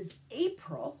month is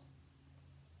April.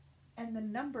 And the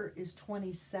number is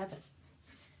 27.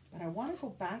 But I want to go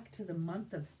back to the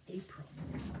month of April.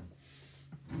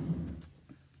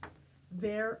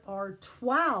 There are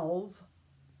 12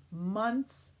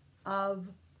 months of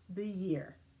the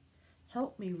year.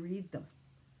 Help me read them.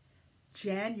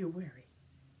 January,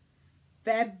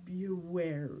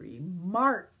 February,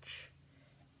 March,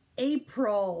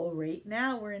 April. Right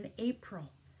now we're in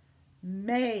April.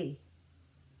 May,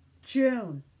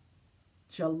 June,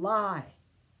 July,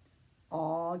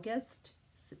 August,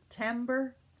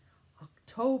 September,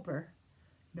 October,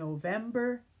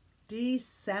 November,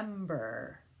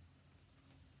 December.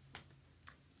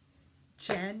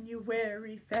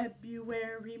 January,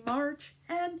 February, March,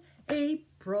 and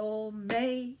April,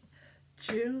 May,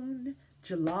 June,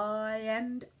 July,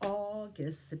 and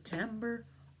August, September,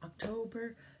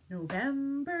 October,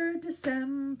 November,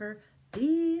 December.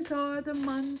 These are the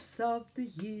months of the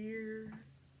year.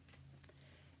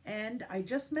 And I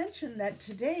just mentioned that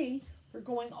today we're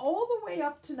going all the way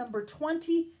up to number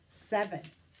 27.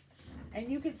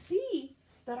 And you can see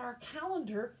that our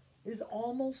calendar is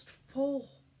almost full.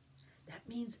 That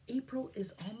means April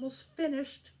is almost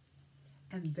finished.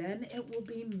 And then it will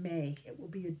be May. It will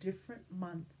be a different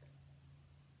month.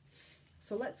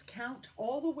 So let's count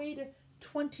all the way to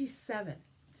 27.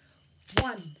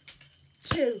 1,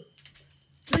 2,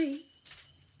 3,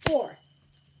 4,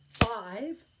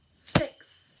 5,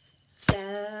 6,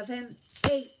 7,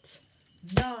 8,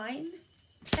 9,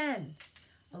 10,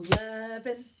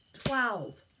 11,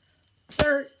 12,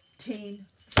 13,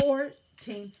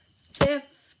 14,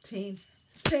 15,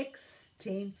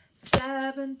 16,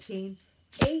 17,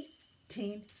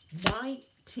 18,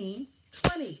 19,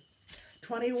 20,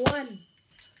 21,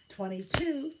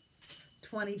 22,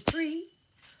 23,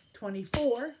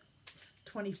 24,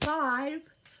 25,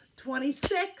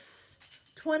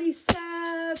 26,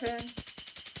 27.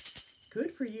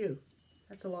 Good for you.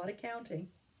 That's a lot of counting.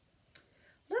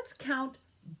 Let's count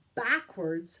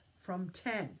backwards from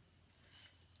 10.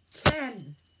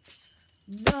 10,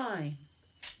 9,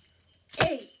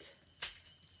 8,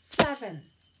 7,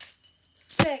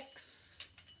 6,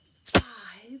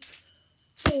 5,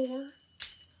 4,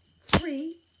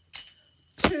 3,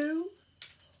 2,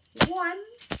 1.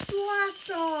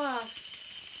 Blast off.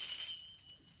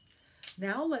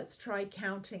 Now let's try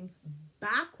counting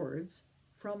backwards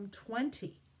from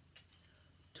 20.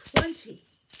 20,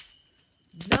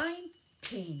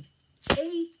 19,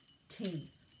 18,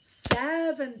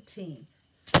 17,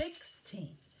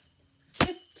 16,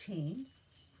 15,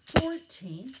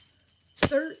 14,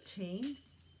 13,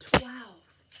 12,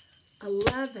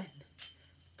 11,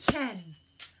 10,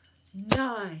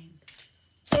 9,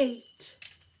 8,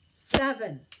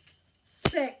 7,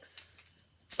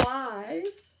 6, 5,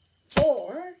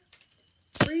 4,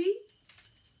 3,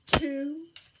 2,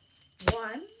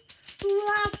 1.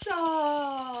 Blast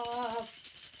off!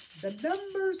 The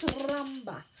numbers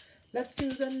rumba. Let's do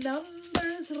the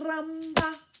numbers rumba.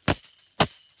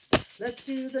 Let's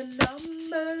do the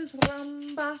numbers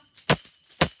rumba.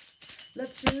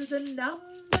 Let's do the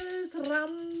numbers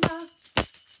rumba.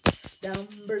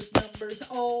 Numbers, numbers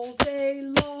all day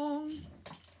long.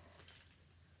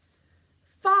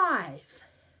 5.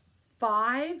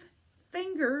 5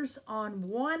 fingers on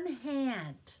one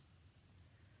hand.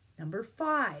 Number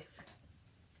 5.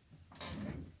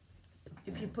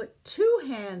 If you put 2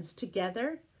 hands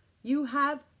together, you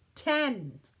have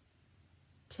 10.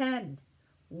 10.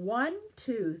 1,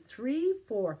 2, 3,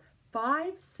 4,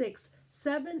 5, 6,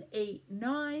 7, 8,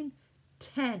 9,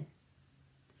 10.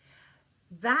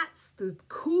 That's the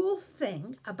cool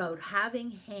thing about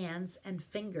having hands and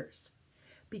fingers,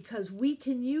 because we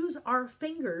can use our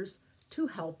fingers to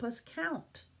help us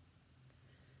count.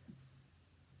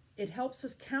 It helps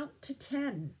us count to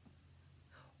 10,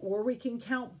 or we can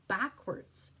count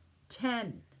backwards.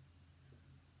 10,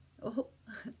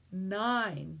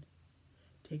 9,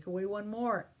 take away one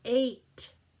more,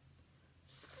 8,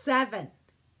 7,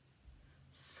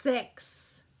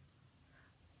 6,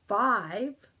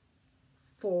 5,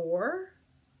 4,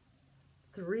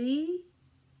 3,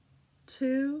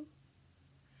 2,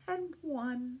 and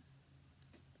 1.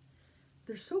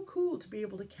 They're so cool to be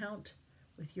able to count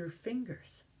with your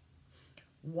fingers.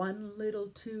 1 little,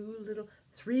 2 little,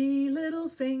 3 little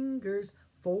fingers,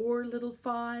 4 little,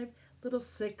 5 little,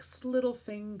 6 little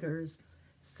fingers,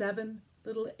 7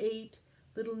 little, 8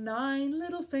 little, 9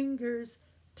 little fingers,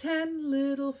 10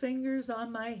 little fingers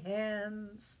on my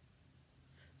hands.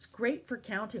 It's great for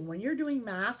counting. When you're doing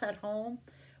math at home,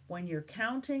 when you're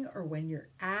counting or when you're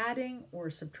adding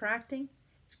or subtracting,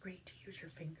 it's great to use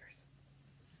your fingers.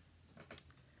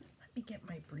 Let me get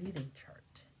my breathing chart.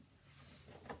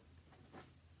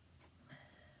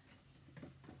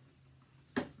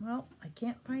 Well, I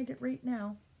can't find it right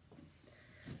now.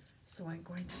 So I'm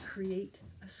going to create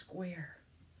a square.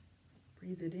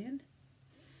 Breathe it in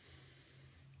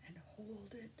and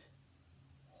hold it,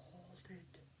 hold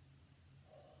it,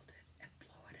 hold it, and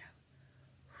blow it out.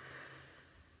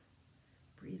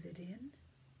 Breathe it in,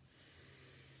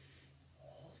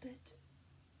 hold it,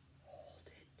 hold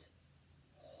it,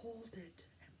 hold it,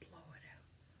 and blow it out.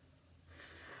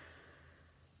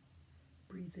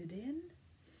 Breathe it in,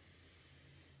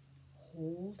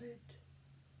 hold it,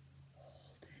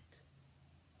 hold it,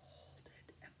 hold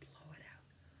it, and blow it out.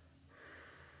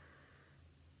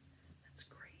 That's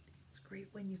great. It's great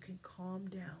when you can calm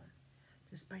down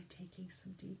just by taking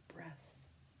some deep breaths.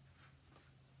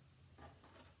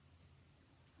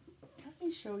 Let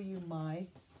me show you my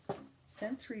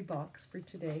sensory box for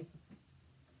today.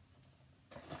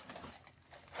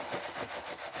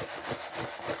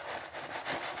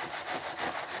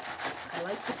 I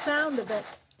like the sound of it.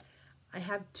 I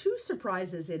have 2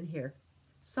 surprises in here.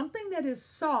 Something that is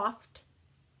soft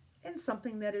and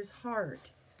something that is hard.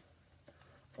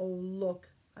 Oh, look,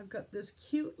 I've got this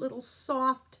cute little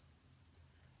soft,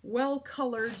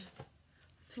 well-colored,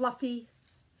 fluffy,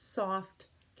 soft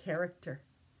character.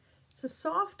 It's a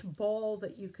soft ball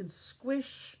that you can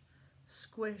squish,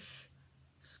 squish,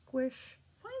 squish.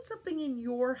 Find something in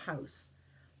your house,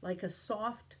 like a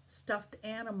soft stuffed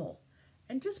animal,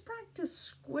 and just practice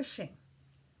squishing.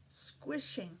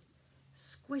 Squishing,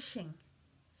 squishing,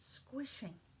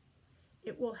 squishing.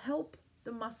 It will help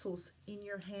the muscles in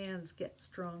your hands get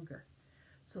stronger.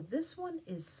 So this one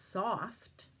is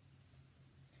soft.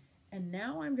 And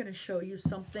now I'm going to show you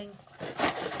something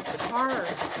hard.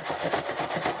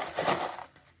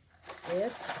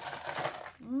 It's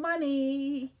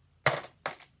money.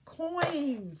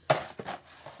 Coins.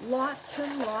 Lots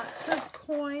and lots of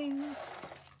coins.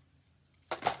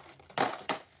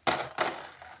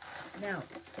 Now,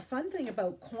 the fun thing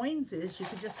about coins is you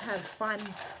can just have fun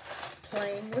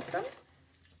playing with them,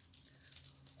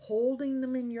 holding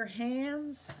them in your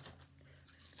hands,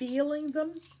 feeling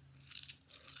them.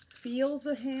 Feel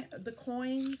the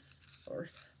coins or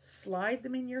slide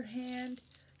them in your hand.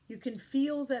 You can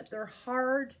feel that they're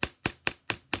hard.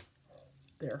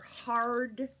 They're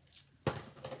hard.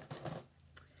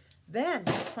 Then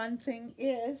the fun thing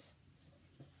is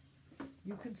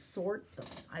you can sort them.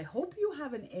 I hope you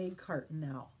have an egg carton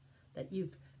now that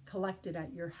you've collected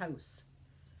at your house.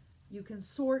 You can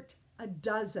sort a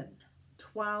dozen,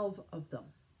 12 of them.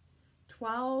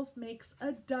 12 makes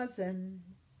a dozen.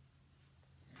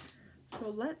 So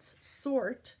let's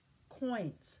sort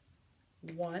coins.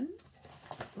 1,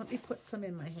 let me put some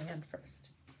in my hand first.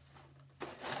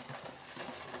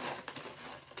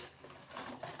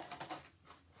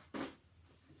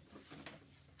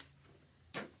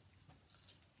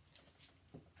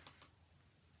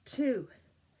 2,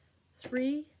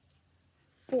 3,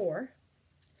 4,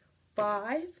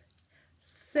 5,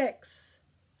 6,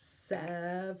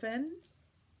 7,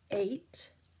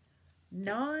 8,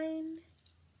 9,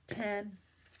 10,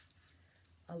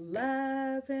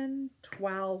 11,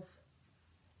 12.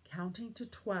 Counting to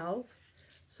 12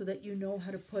 so that you know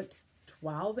how to put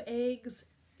 12 eggs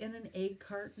in an egg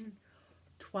carton,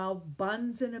 12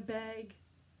 buns in a bag,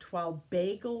 12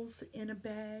 bagels in a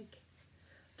bag,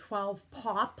 12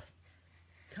 pop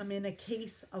come in a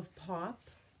case of pop,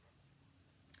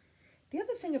 The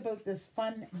other thing about this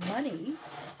fun money,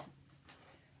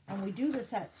 and we do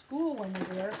this at school when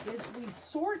we're there, is we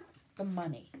sort the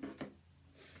money.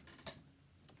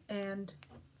 And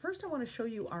first I want to show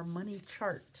you our money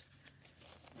chart.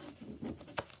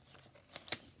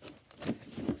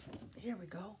 Here we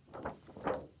go.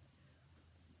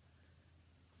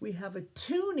 We have a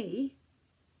toonie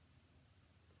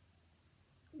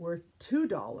worth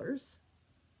 $2.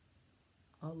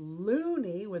 A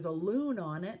loonie with a loon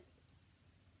on it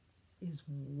is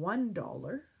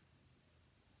 $1.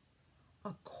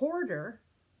 A quarter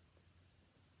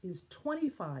is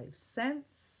 25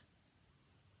 cents.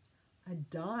 A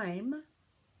dime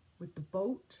with the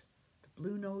boat, the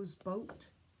blue nose boat,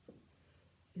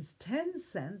 is 10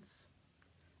 cents.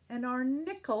 And our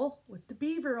nickel with the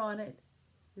beaver on it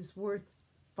is worth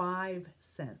 5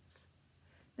 cents.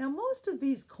 Now most of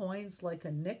these coins, like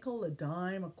a nickel, a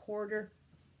dime, a quarter,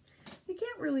 you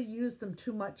can't really use them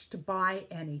too much to buy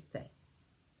anything.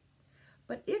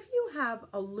 But if you have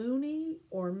a loonie,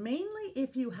 or mainly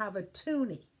if you have a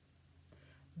toonie,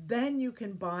 then you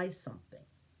can buy something,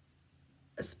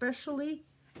 especially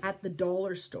at the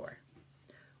dollar store.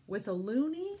 With a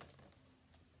loonie,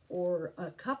 or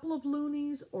a couple of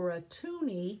loonies, or a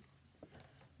toonie,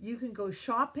 you can go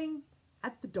shopping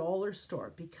at the dollar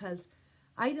store, because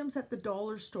items at the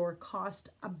dollar store cost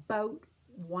about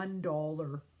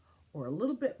 $1 or a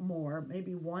little bit more,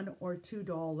 maybe $1 or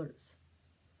 $2.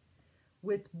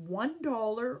 With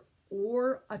 $1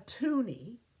 or a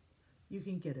toonie, you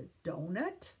can get a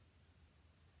donut,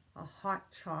 a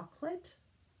hot chocolate,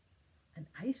 an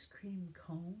ice cream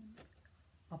cone,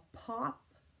 a pop,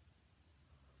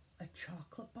 a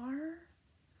chocolate bar,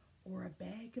 or a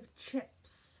bag of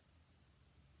chips.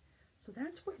 So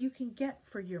that's what you can get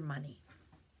for your money.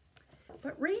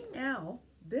 But right now,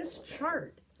 this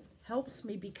chart helps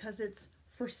me because it's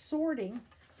for sorting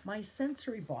my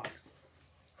sensory box.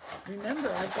 Remember,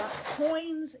 I've got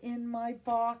coins in my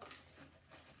box.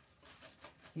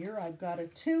 Here I've got a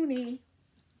toonie.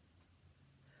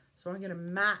 So I'm going to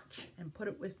match and put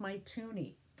it with my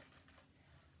toonie.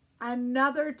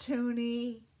 Another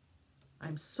toonie.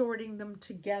 I'm sorting them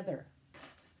together.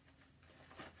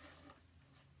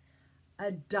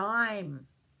 A dime.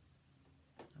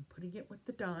 I'm putting it with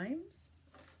the dimes.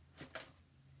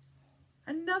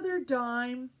 Another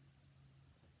dime.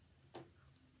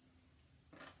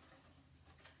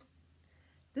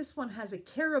 This one has a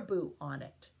caribou on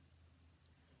it.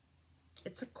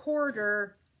 It's a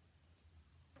quarter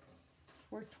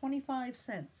worth 25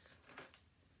 cents.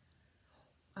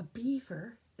 A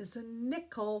beaver is a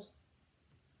nickel.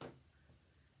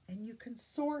 And you can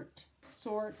sort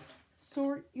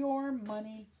your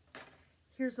money.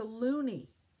 Here's a loonie.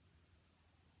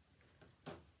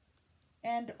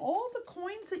 And all the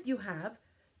coins that you have,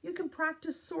 you can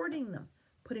practice sorting them,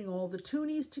 putting all the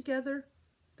toonies together,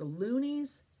 the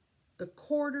loonies, the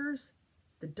quarters,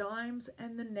 the dimes,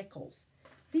 and the nickels.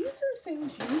 These are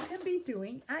things you can be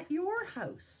doing at your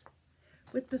house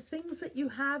with the things that you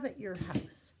have at your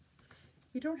house.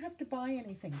 You don't have to buy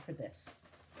anything for this.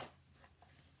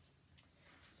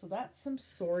 So that's some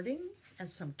sorting and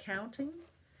some counting.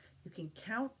 You can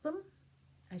count them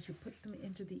as you put them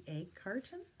into the egg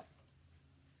carton.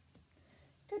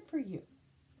 Good for you.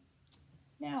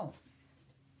 Now,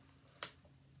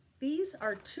 these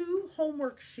are 2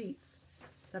 homework sheets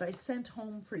that I sent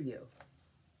home for you.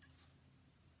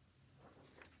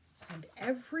 And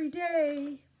every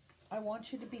day, I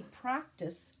want you to be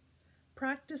practice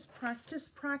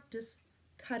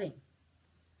cutting.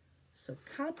 So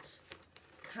cut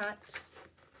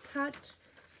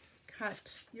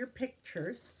your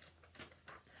pictures.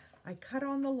 I cut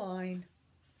on the line,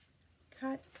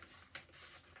 cut.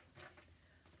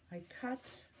 I cut.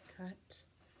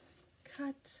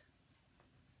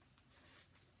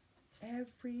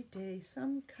 Every day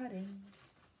some cutting.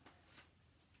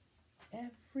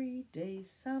 Every day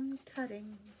some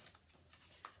cutting.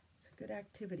 It's a good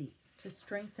activity to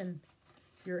strengthen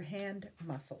your hand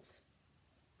muscles.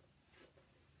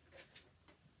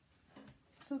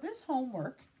 So this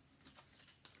homework,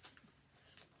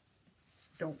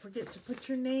 don't forget to put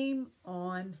your name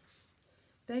on.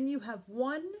 Then you have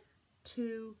 1,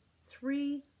 2,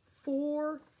 3,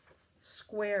 4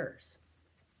 squares.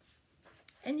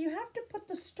 And you have to put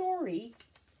the story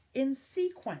in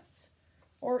sequence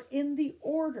or in the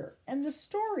order. And the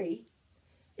story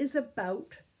is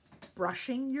about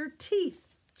brushing your teeth.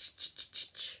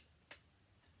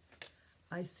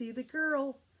 I see the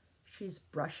girl. She's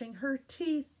brushing her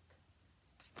teeth.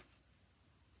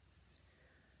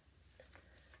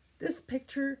 This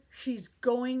picture, she's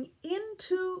going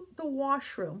into the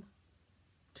washroom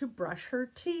to brush her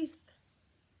teeth.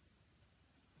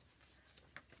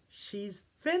 She's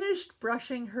finished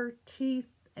brushing her teeth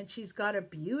and she's got a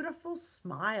beautiful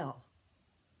smile.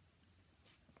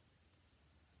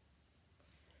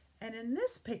 And in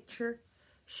this picture,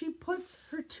 she puts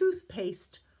her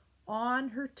toothpaste on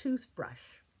her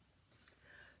toothbrush.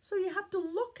 So you have to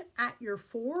look at your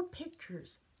 4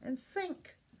 pictures and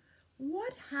think,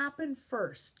 what happened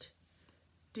first?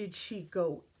 Did she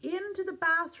go into the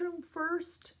bathroom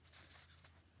first?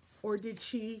 Or did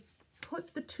she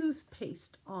put the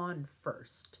toothpaste on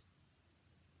first?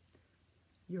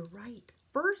 You're right.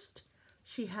 First,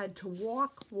 she had to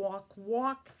walk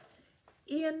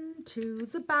into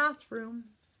the bathroom.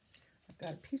 I've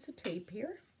got a piece of tape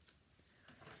here.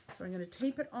 So I'm going to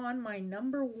tape it on my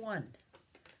number 1.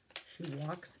 She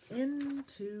walks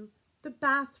into the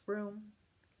bathroom.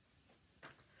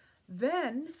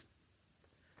 Then,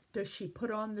 does she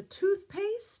put on the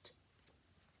toothpaste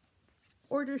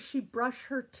or does she brush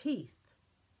her teeth?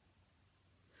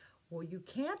 Well, you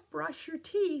can't brush your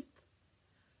teeth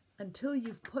until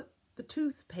you've put the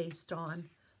toothpaste on.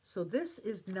 So this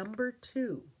is number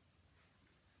 2.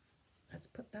 Let's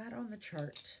put that on the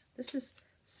chart. This is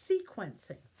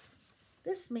sequencing.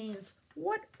 This means,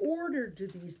 what order do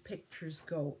these pictures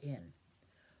go in?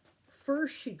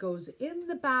 First, she goes in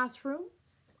the bathroom.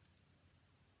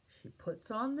 She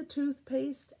puts on the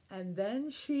toothpaste and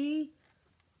then she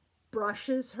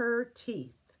brushes her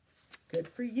teeth. Good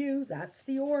for you. That's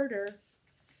the order.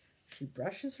 She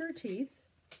brushes her teeth.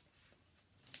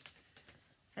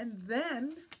 And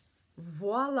then,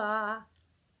 voila,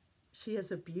 she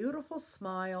has a beautiful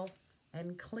smile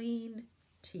and clean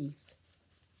teeth.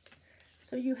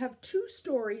 So you have 2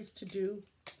 stories to do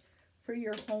for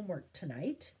your homework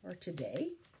tonight or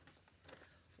today.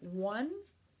 One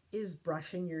is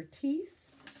brushing your teeth,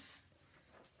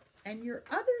 and your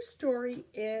other story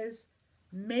is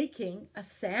making a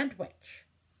sandwich.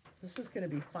 This is going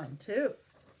to be fun too.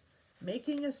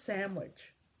 Making a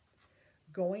sandwich.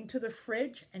 Going to the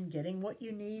fridge and getting what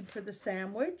you need for the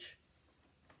sandwich.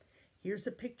 Here's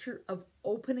a picture of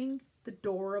opening the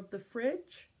door of the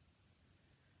fridge,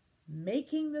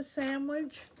 making the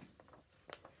sandwich,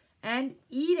 and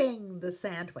eating the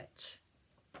sandwich.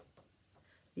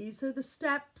 These are the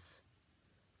steps.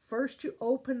 First, you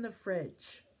open the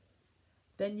fridge.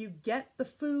 Then you get the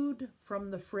food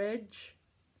from the fridge.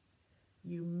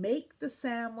 You make the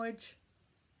sandwich,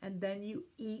 and then you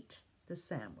eat the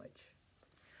sandwich.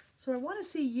 So I want to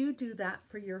see you do that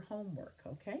for your homework,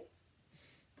 okay?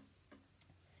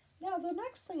 Now, the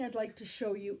next thing I'd like to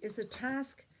show you is a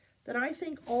task that I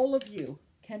think all of you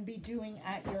can be doing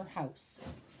at your house.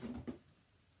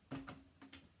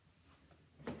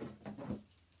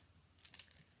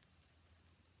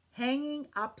 Hanging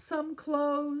up some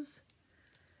clothes.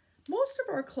 Most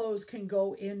of our clothes can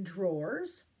go in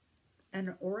drawers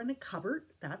or in a cupboard.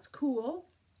 That's cool.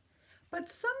 But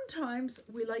sometimes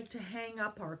we like to hang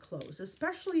up our clothes,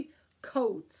 especially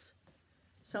coats.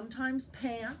 Sometimes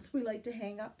pants, we like to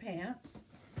hang up pants.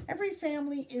 Every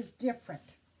family is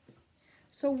different.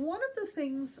 So one of the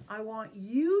things I want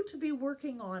you to be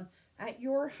working on at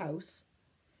your house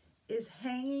is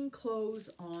hanging clothes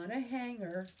on a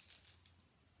hanger.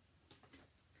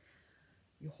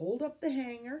 You hold up the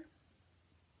hanger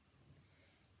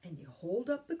and you hold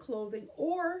up the clothing,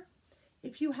 or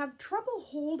if you have trouble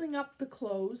holding up the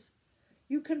clothes,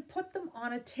 you can put them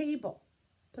on a table.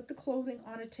 Put the clothing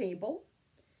on a table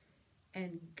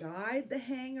and guide the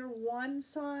hanger one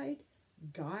side,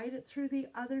 guide it through the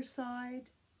other side,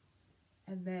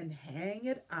 and then hang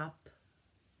it up.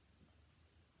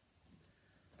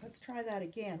 Let's try that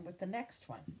again with the next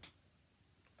one.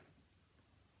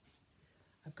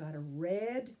 I've got a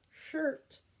red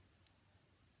shirt.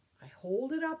 I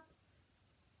hold it up,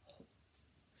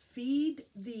 feed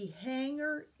the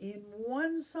hanger in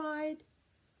one side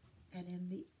and in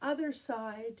the other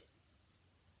side,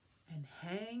 and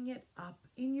hang it up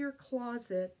in your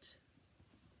closet.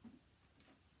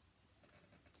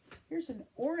 Here's an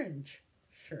orange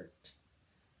shirt.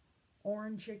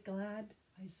 Orange, you glad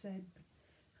I said?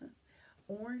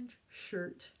 Orange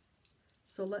shirt.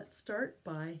 So let's start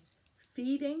by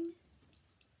feeding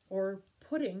or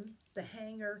putting the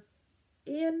hanger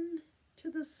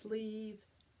into the sleeve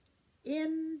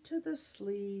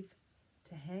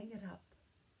to hang it up.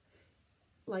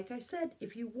 Like I said,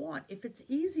 if you want, if it's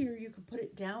easier, you can put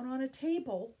it down on a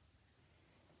table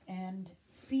and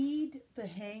feed the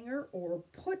hanger or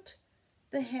put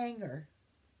the hanger.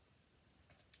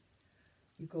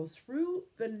 You go through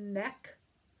the neck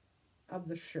of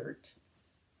the shirt,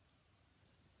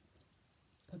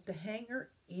 put the hanger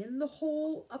in the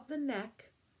hole of the neck,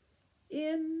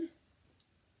 in,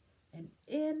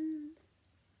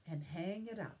 and hang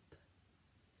it up.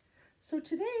 So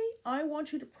today I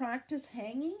want you to practice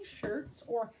hanging shirts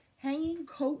or hanging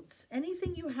coats,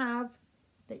 anything you have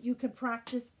that you can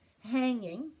practice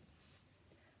hanging.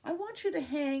 I want you to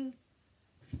hang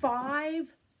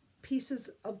 5 pieces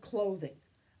of clothing,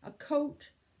 a coat,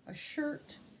 a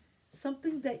shirt,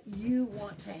 something that you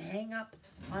want to hang up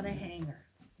on a hanger.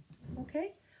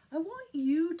 Okay? I want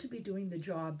you to be doing the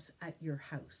jobs at your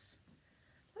house.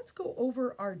 Let's go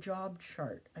over our job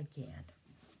chart again.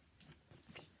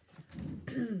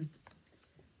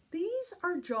 These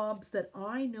are jobs that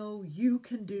I know you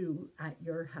can do at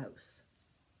your house.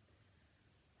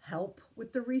 Help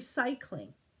with the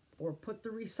recycling, or put the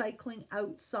recycling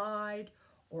outside,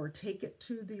 or take it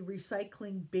to the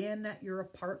recycling bin at your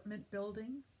apartment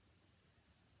building.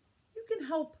 You can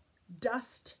help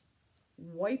dust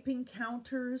wiping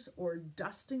counters or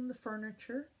dusting the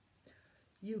furniture.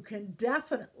 You can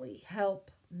definitely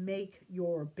help make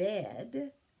your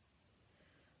bed.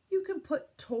 You can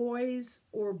put toys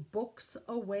or books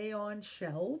away on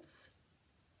shelves.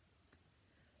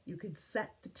 You can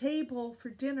set the table for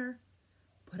dinner,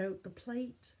 put out the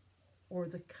plate or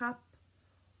the cup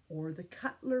or the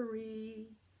cutlery.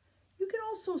 You can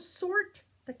also sort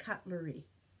the cutlery.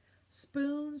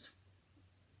 Spoons,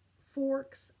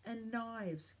 forks, and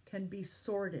knives can be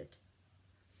sorted.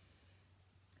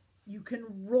 You can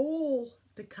roll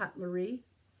the cutlery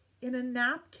in a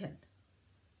napkin,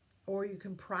 or you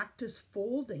can practice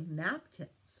folding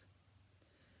napkins.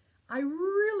 I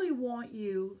really want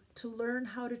you to learn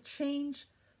how to change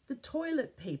the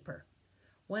toilet paper.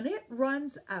 When it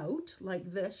runs out, like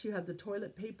this, you have the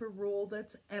toilet paper roll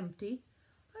that's empty.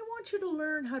 I want you to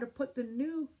learn how to put the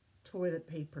new toilet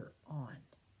paper on.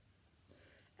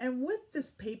 And with this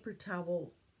paper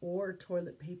towel or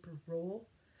toilet paper roll,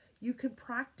 you can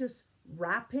practice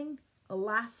wrapping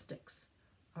elastics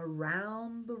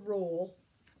around the roll.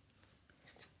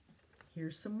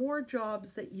 Here's some more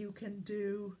jobs that you can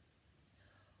do.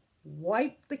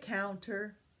 Wipe the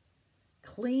counter,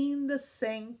 clean the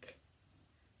sink,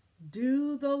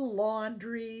 do the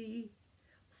laundry,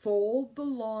 fold the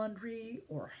laundry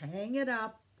or hang it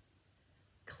up,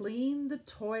 clean the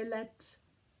toilet.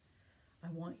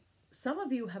 Some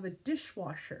of you have a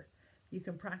dishwasher. You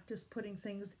can practice putting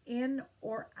things in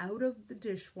or out of the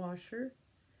dishwasher.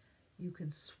 You can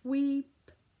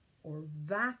sweep or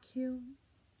vacuum,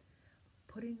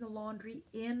 putting the laundry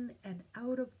in and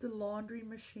out of the laundry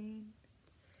machine.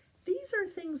 These are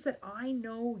things that I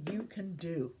know you can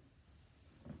do.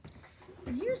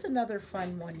 And here's another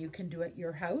fun one you can do at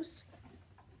your house.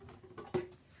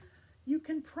 You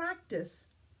can practice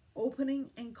opening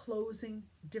and closing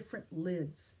different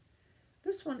lids.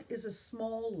 This one is a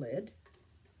small lid,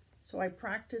 so I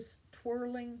practice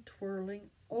twirling, twirling,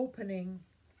 opening,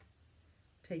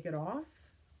 take it off,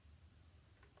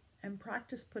 and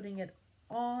practice putting it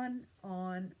on.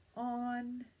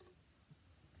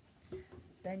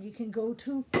 Then you can go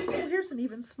to, oh, here's an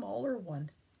even smaller one.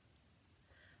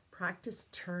 Practice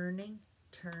turning,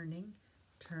 turning,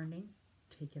 turning,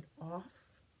 take it off,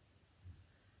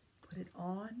 put it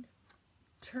on,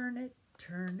 turn it,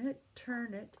 turn it,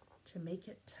 turn it to make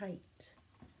it tight.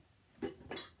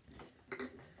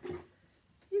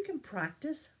 You can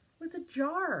practice with a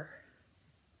jar.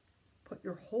 Put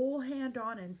your whole hand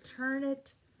on and turn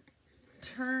it,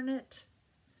 turn it,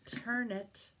 turn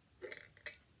it,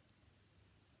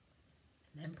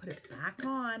 and then put it back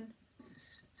on.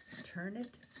 Turn it,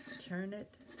 turn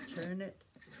it, turn it,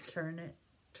 turn it,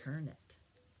 turn it.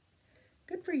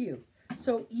 Good for you.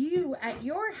 So you, at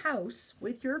your house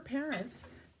with your parents,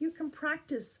 you can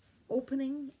practice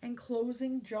opening and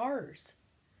closing jars.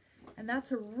 And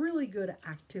that's a really good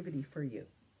activity for you.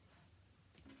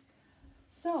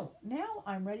 So now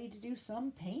I'm ready to do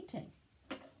some painting.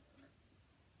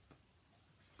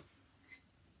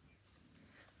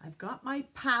 I've got my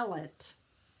palette.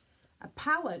 A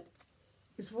palette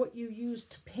is what you use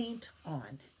to paint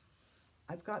on.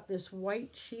 I've got this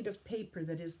white sheet of paper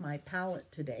that is my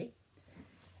palette today.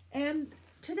 And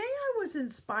today I was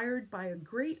inspired by a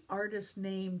great artist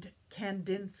named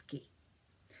Kandinsky.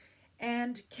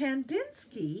 And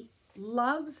Kandinsky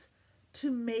loves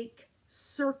to make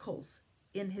circles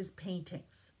in his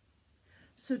paintings.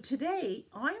 So today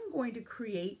I'm going to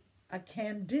create a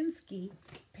Kandinsky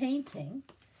painting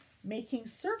making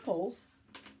circles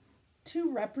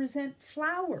to represent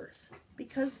flowers,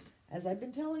 because as I've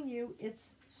been telling you,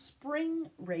 it's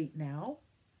spring right now.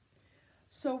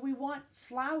 So we want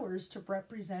flowers to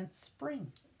represent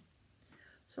spring.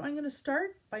 So I'm going to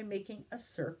start by making a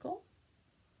circle.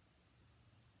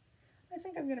 I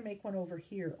think I'm going to make one over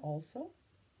here also.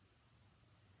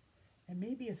 And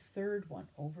maybe a third one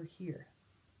over here.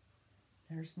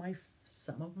 There's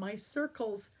some of my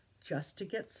circles just to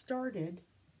get started.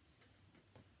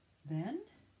 Then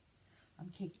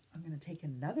I'm going to take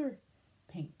another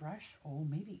paintbrush, oh,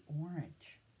 maybe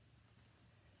orange.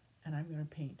 And I'm going to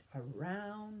paint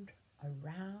around,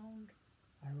 around,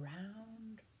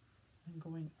 around. I'm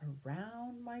going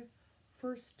around my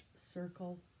first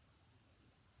circle,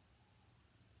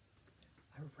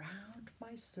 around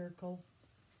my circle,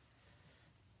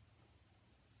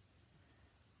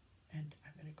 and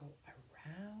I'm going to go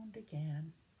around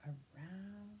again,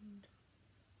 around,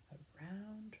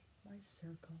 around my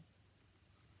circle.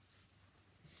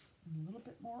 And a little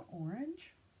bit more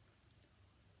orange,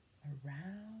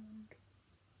 around,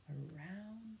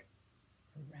 around,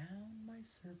 around my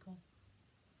circle.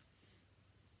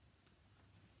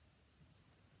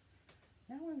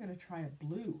 Now I'm going to try a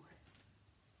blue.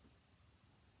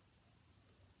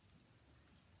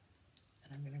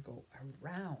 And I'm going to go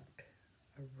around,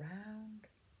 around,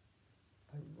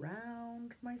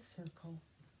 around my circle.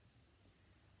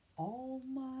 All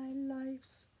my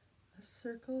life's a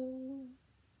circle,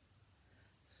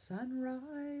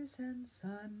 sunrise and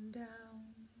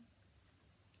sundown.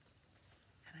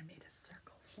 And I made a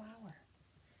circle flower.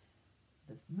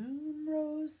 The moon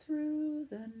rose through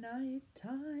the night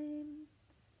time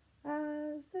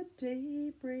as the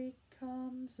daybreak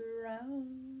comes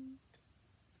around.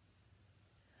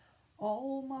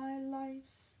 All my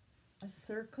life's a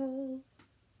circle,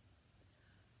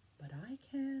 but I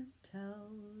can't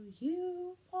tell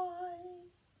you why.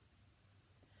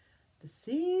 The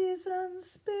season's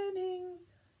spinning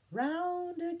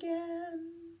round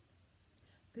again.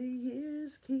 The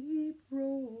years keep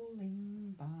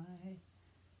rolling by.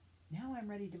 Now I'm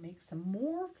ready to make some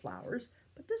more flowers,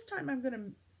 but this time I'm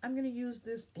going to use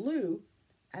this blue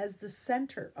as the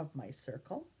center of my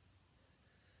circle.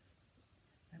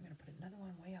 I'm going to put another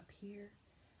one way up here,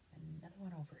 and another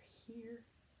one over here,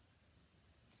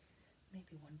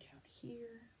 maybe one down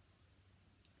here,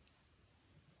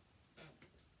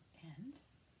 and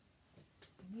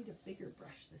I need a bigger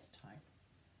brush this time.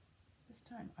 This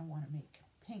time I want to make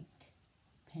pink,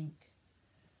 pink.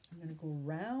 I'm going to go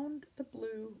around the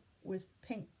blue with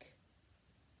pink,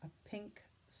 a pink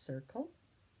circle,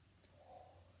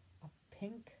 a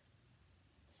pink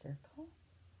circle.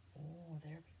 Oh,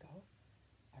 there we go.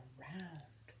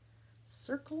 Around.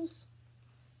 Circles.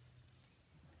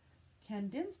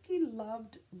 Kandinsky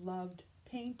loved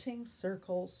painting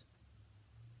circles.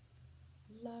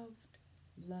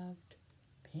 Loved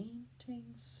painting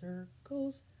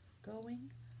circles,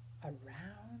 going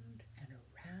around and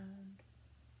around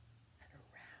and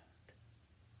around.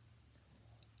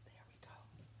 There we go.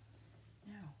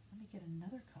 Now, let me get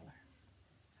another color.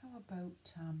 How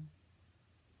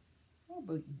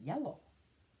about yellow?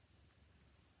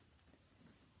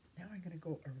 Now I'm going to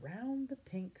go around the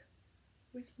pink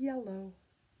with yellow.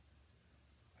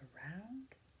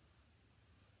 Around,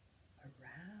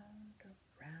 around,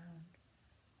 around,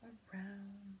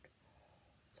 around.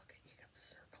 Look, you can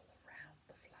circle around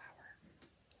the flower.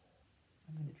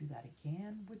 I'm going to do that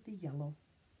again with the yellow.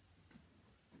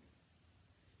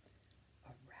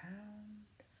 Around,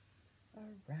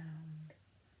 around,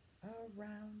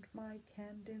 around my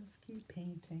Kandinsky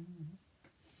painting.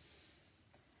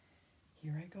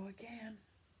 Here I go again.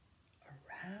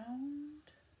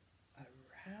 Around,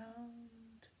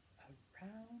 around,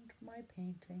 around my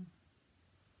painting.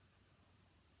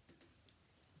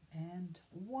 And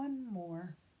one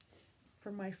more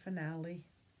for my finale.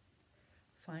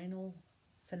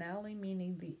 Finale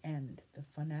meaning the end. The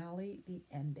finale, the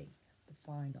ending, the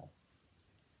final.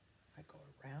 I go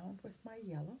around with my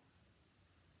yellow.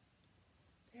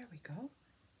 There we go.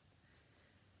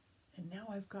 And now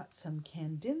I've got some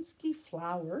Kandinsky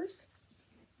flowers.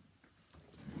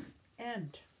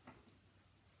 And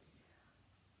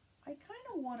I kind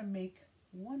of want to make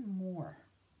one more.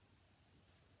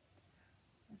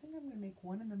 I think I'm going to make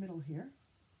one in the middle here.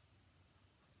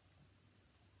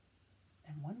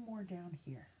 And one more down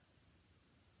here.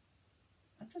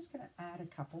 I'm just going to add a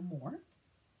couple more.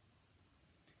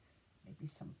 Maybe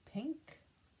some pink.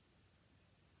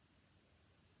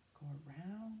 Go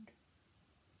around.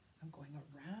 I'm going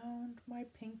around my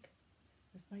pink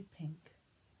with my pink.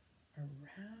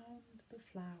 Around the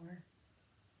flower.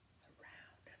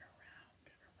 Around and around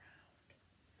and around.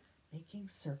 Making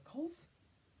circles.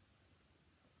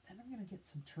 Then I'm going to get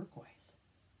some turquoise.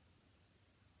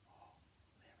 Oh,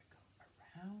 there we go.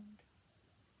 Around,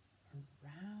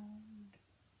 around.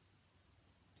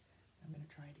 I'm going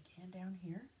to try it again down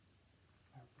here.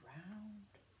 Around.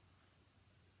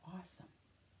 Awesome.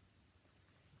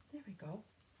 There we go.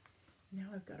 Now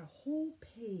I've got a whole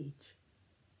page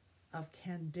of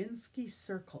Kandinsky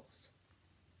circles.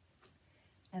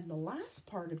 And the last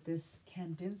part of this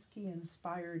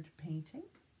Kandinsky-inspired painting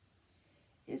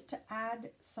is to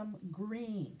add some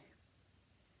green.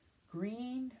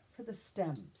 Green for the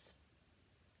stems.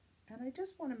 And I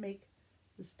just want to make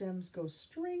the stems go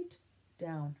straight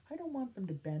down. I don't want them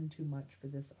to bend too much for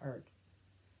this art.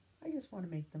 I just want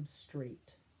to make them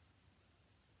straight.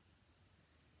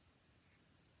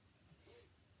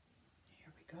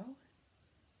 Here we go.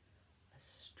 A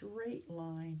straight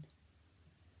line.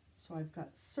 So I've got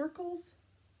circles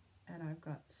and I've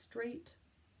got straight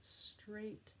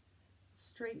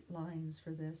lines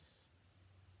for this.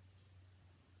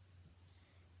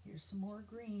 Here's some more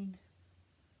green.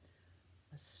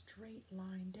 A straight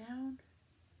line down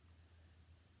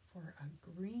for a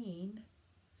green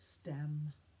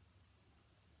stem.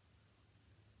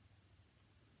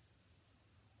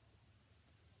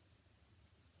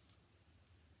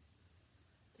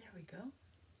 There we go.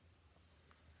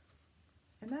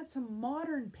 And that's a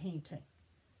modern painting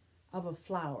of a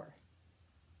flower,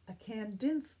 a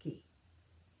Kandinsky.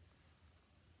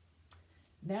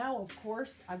 Now, of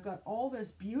course, I've got all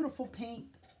this beautiful paint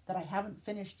that I haven't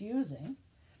finished using,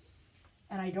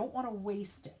 and I don't want to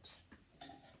waste it.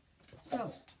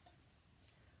 So,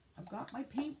 I've got my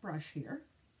paintbrush here.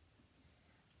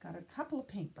 Got a couple of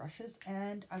paintbrushes,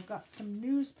 and I've got some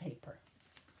newspaper.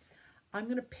 I'm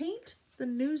going to paint the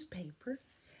newspaper,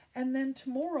 and then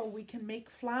tomorrow we can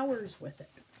make flowers with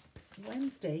it.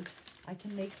 Wednesday, I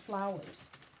can make flowers.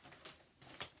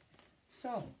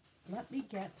 So, let me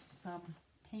get some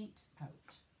paint out.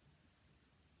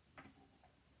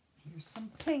 Here's some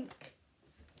pink.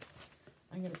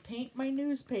 I'm going to paint my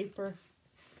newspaper.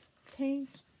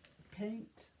 Paint,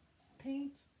 paint,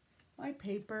 paint my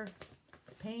paper.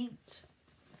 Paint,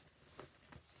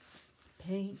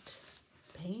 paint,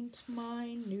 paint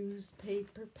my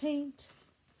newspaper. Paint,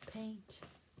 paint,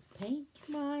 paint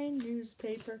my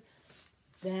newspaper.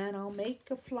 Then I'll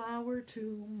make a flower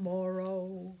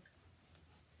tomorrow.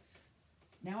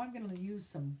 Now I'm going to use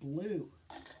some blue.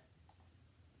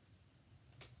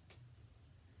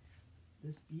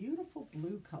 This beautiful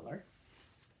blue color.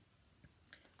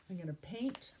 I'm going to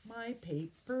paint my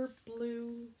paper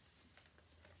blue.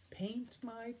 Paint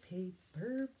my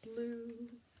paper blue.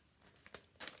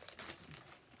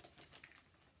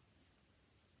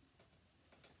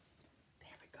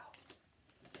 There we go.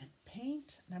 And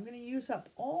paint. And I'm going to use up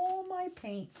all my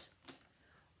paint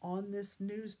on this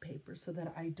newspaper so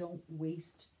that I don't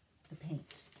waste the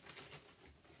paint.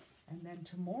 And then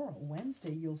tomorrow,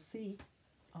 Wednesday, you'll see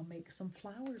I'll make some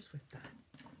flowers with that.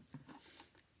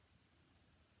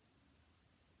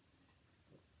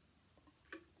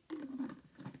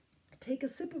 Take a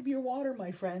sip of your water,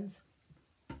 my friends.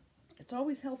 It's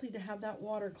always healthy to have that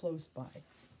water close by.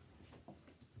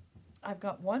 I've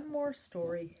got one more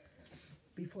story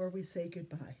before we say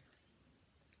goodbye.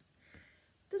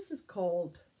 This is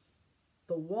called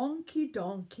The Wonky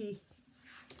Donkey.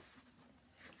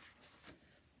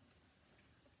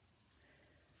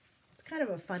 It's kind of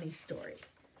a funny story.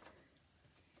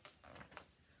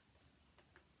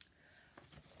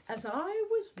 As I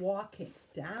was walking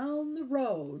down the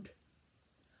road,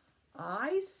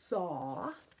 I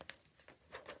saw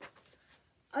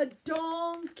a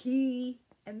donkey.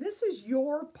 And this is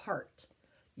your part.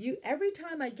 Every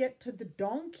time I get to the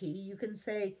donkey, you can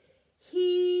say,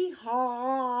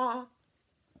 hee-haw.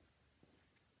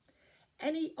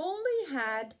 And he only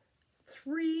had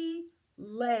 3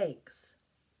 legs.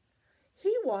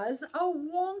 He was a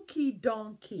wonky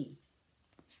donkey.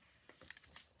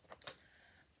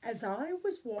 As I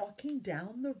was walking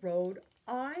down the road,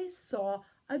 I saw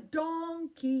a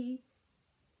donkey.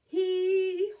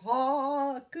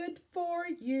 Hee-haw, good for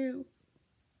you.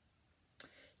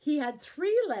 He had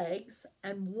 3 legs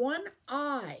and 1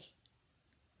 eye.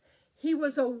 He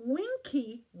was a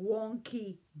winky,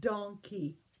 wonky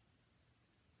donkey.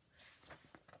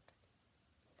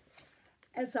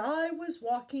 As I was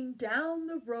walking down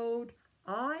the road,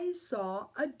 I saw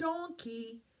a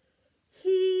donkey.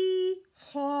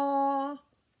 Hee-haw.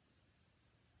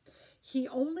 He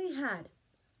only had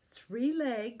 3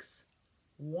 legs,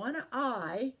 1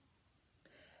 eye,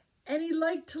 and he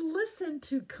liked to listen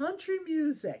to country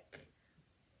music.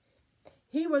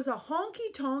 He was a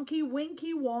honky-tonky,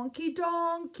 winky-wonky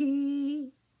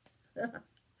donkey.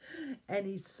 And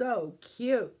he's so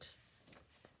cute.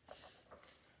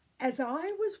 As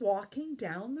I was walking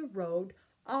down the road,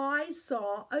 I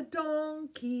saw a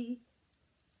donkey.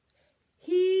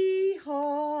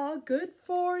 Hee-haw, good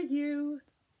for you.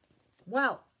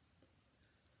 Well,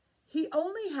 he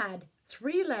only had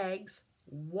 3 legs,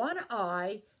 1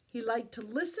 eye. He liked to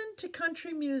listen to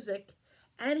country music,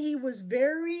 and he was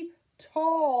very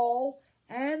tall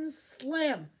and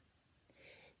slim.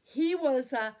 He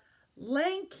was a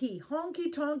lanky,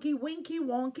 honky-tonky,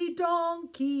 winky-wonky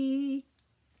donkey.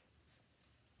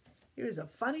 He was a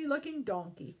funny-looking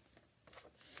donkey.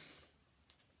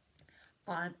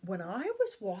 When I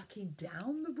was walking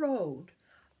down the road,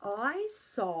 I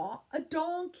saw a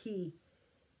donkey.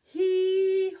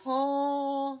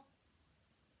 Hee-haw!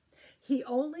 He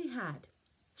only had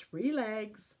 3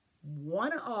 legs,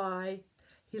 1 eye.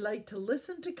 He liked to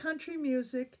listen to country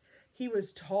music. He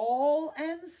was tall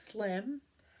and slim.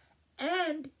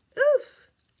 And, oof,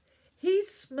 he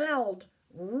smelled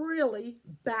really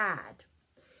bad.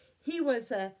 He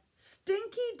was a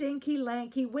stinky, dinky,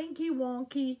 lanky, winky,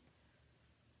 wonky,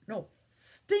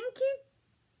 stinky,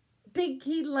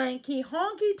 dinky, lanky,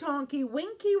 honky, tonky,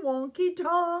 winky, wonky,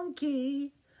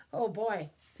 donkey. Oh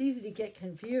boy, it's easy to get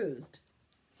confused.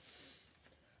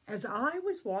 As I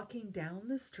was walking down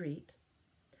the street,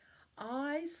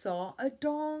 I saw a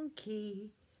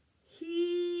donkey.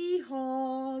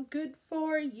 Hee-haw, good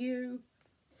for you.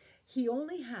 He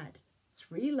only had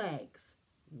 3 legs,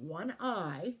 1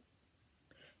 eye.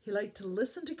 He liked to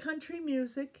listen to country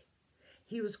music.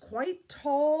 He was quite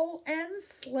tall and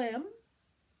slim.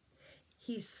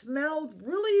 He smelled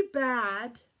really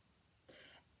bad.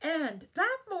 And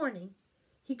that morning,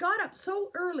 he got up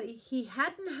so early, he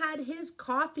hadn't had his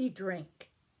coffee drink.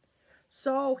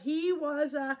 So he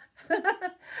was a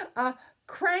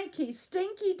cranky,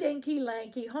 stinky, dinky,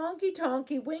 lanky, honky,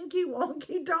 tonky, winky,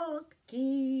 wonky,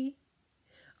 donkey.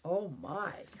 Oh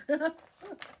my.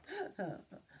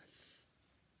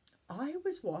 I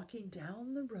was walking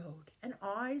down the road and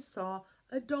I saw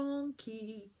a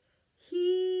donkey.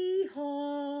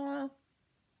 Hee-haw.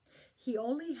 He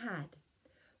only had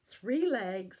 3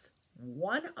 legs,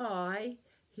 1 eye.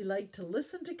 He liked to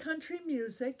listen to country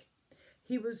music.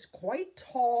 He was quite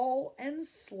tall and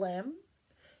slim.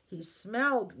 He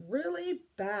smelled really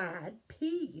bad,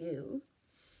 P.U.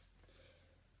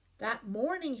 That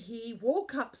morning he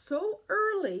woke up so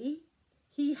early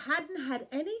he hadn't had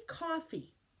any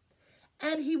coffee.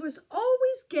 And he was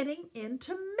always getting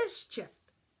into mischief.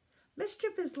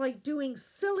 Mischief is like doing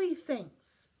silly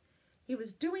things. He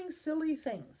was doing silly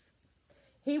things.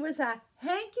 He was a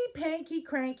hanky-panky,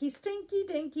 cranky, stinky,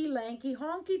 dinky, lanky,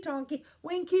 honky-tonky,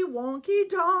 winky, wonky,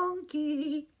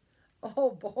 donkey.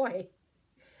 Oh boy.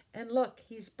 And look,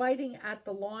 he's biting at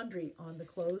the laundry on the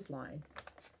clothesline.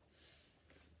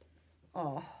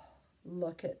 Oh,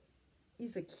 look at,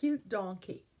 he's a cute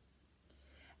donkey.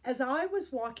 As I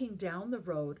was walking down the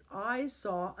road, I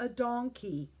saw a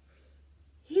donkey.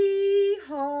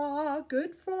 Hee-haw,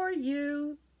 good for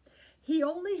you. He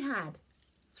only had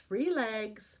 3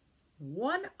 legs,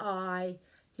 1 eye.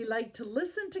 He liked to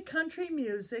listen to country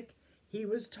music. He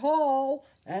was tall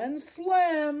and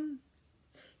slim.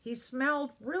 He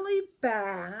smelled really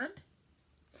bad.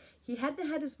 He hadn't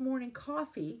had his morning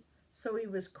coffee, so he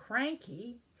was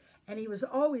cranky, and he was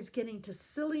always getting to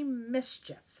silly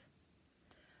mischief.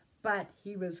 But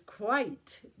he was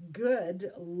quite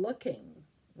good looking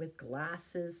with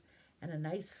glasses and a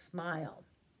nice smile.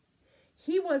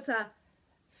 He was a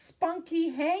spunky,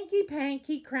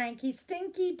 hanky-panky, cranky,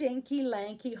 stinky, dinky,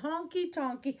 lanky,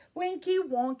 honky-tonky, winky,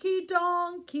 wonky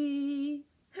donkey.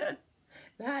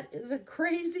 That is a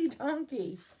crazy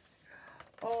donkey.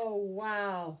 Oh,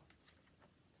 wow.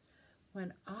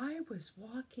 When I was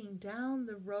walking down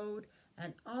the road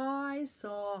and I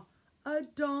saw a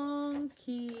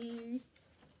donkey.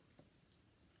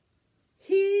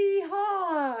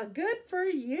 Hee-haw, good for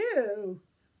you.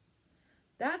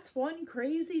 That's one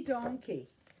crazy donkey.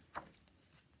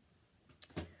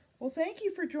 Well, thank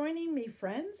you for joining me,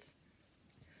 friends.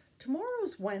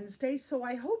 Tomorrow's Wednesday, so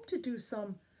I hope to do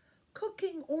some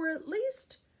cooking or at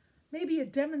least maybe a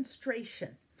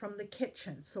demonstration from the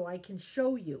kitchen so I can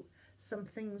show you some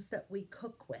things that we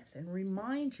cook with and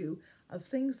remind you of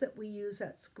things that we use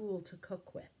at school to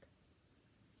cook with.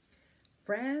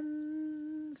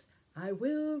 Friends, I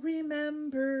will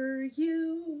remember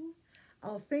you.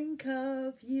 I'll think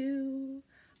of you.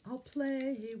 I'll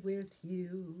play with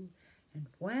you. And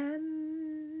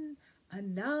when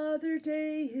another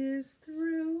day is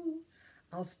through,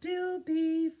 I'll still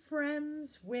be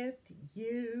friends with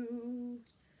you.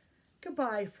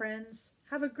 Goodbye, friends.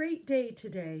 Have a great day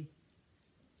today.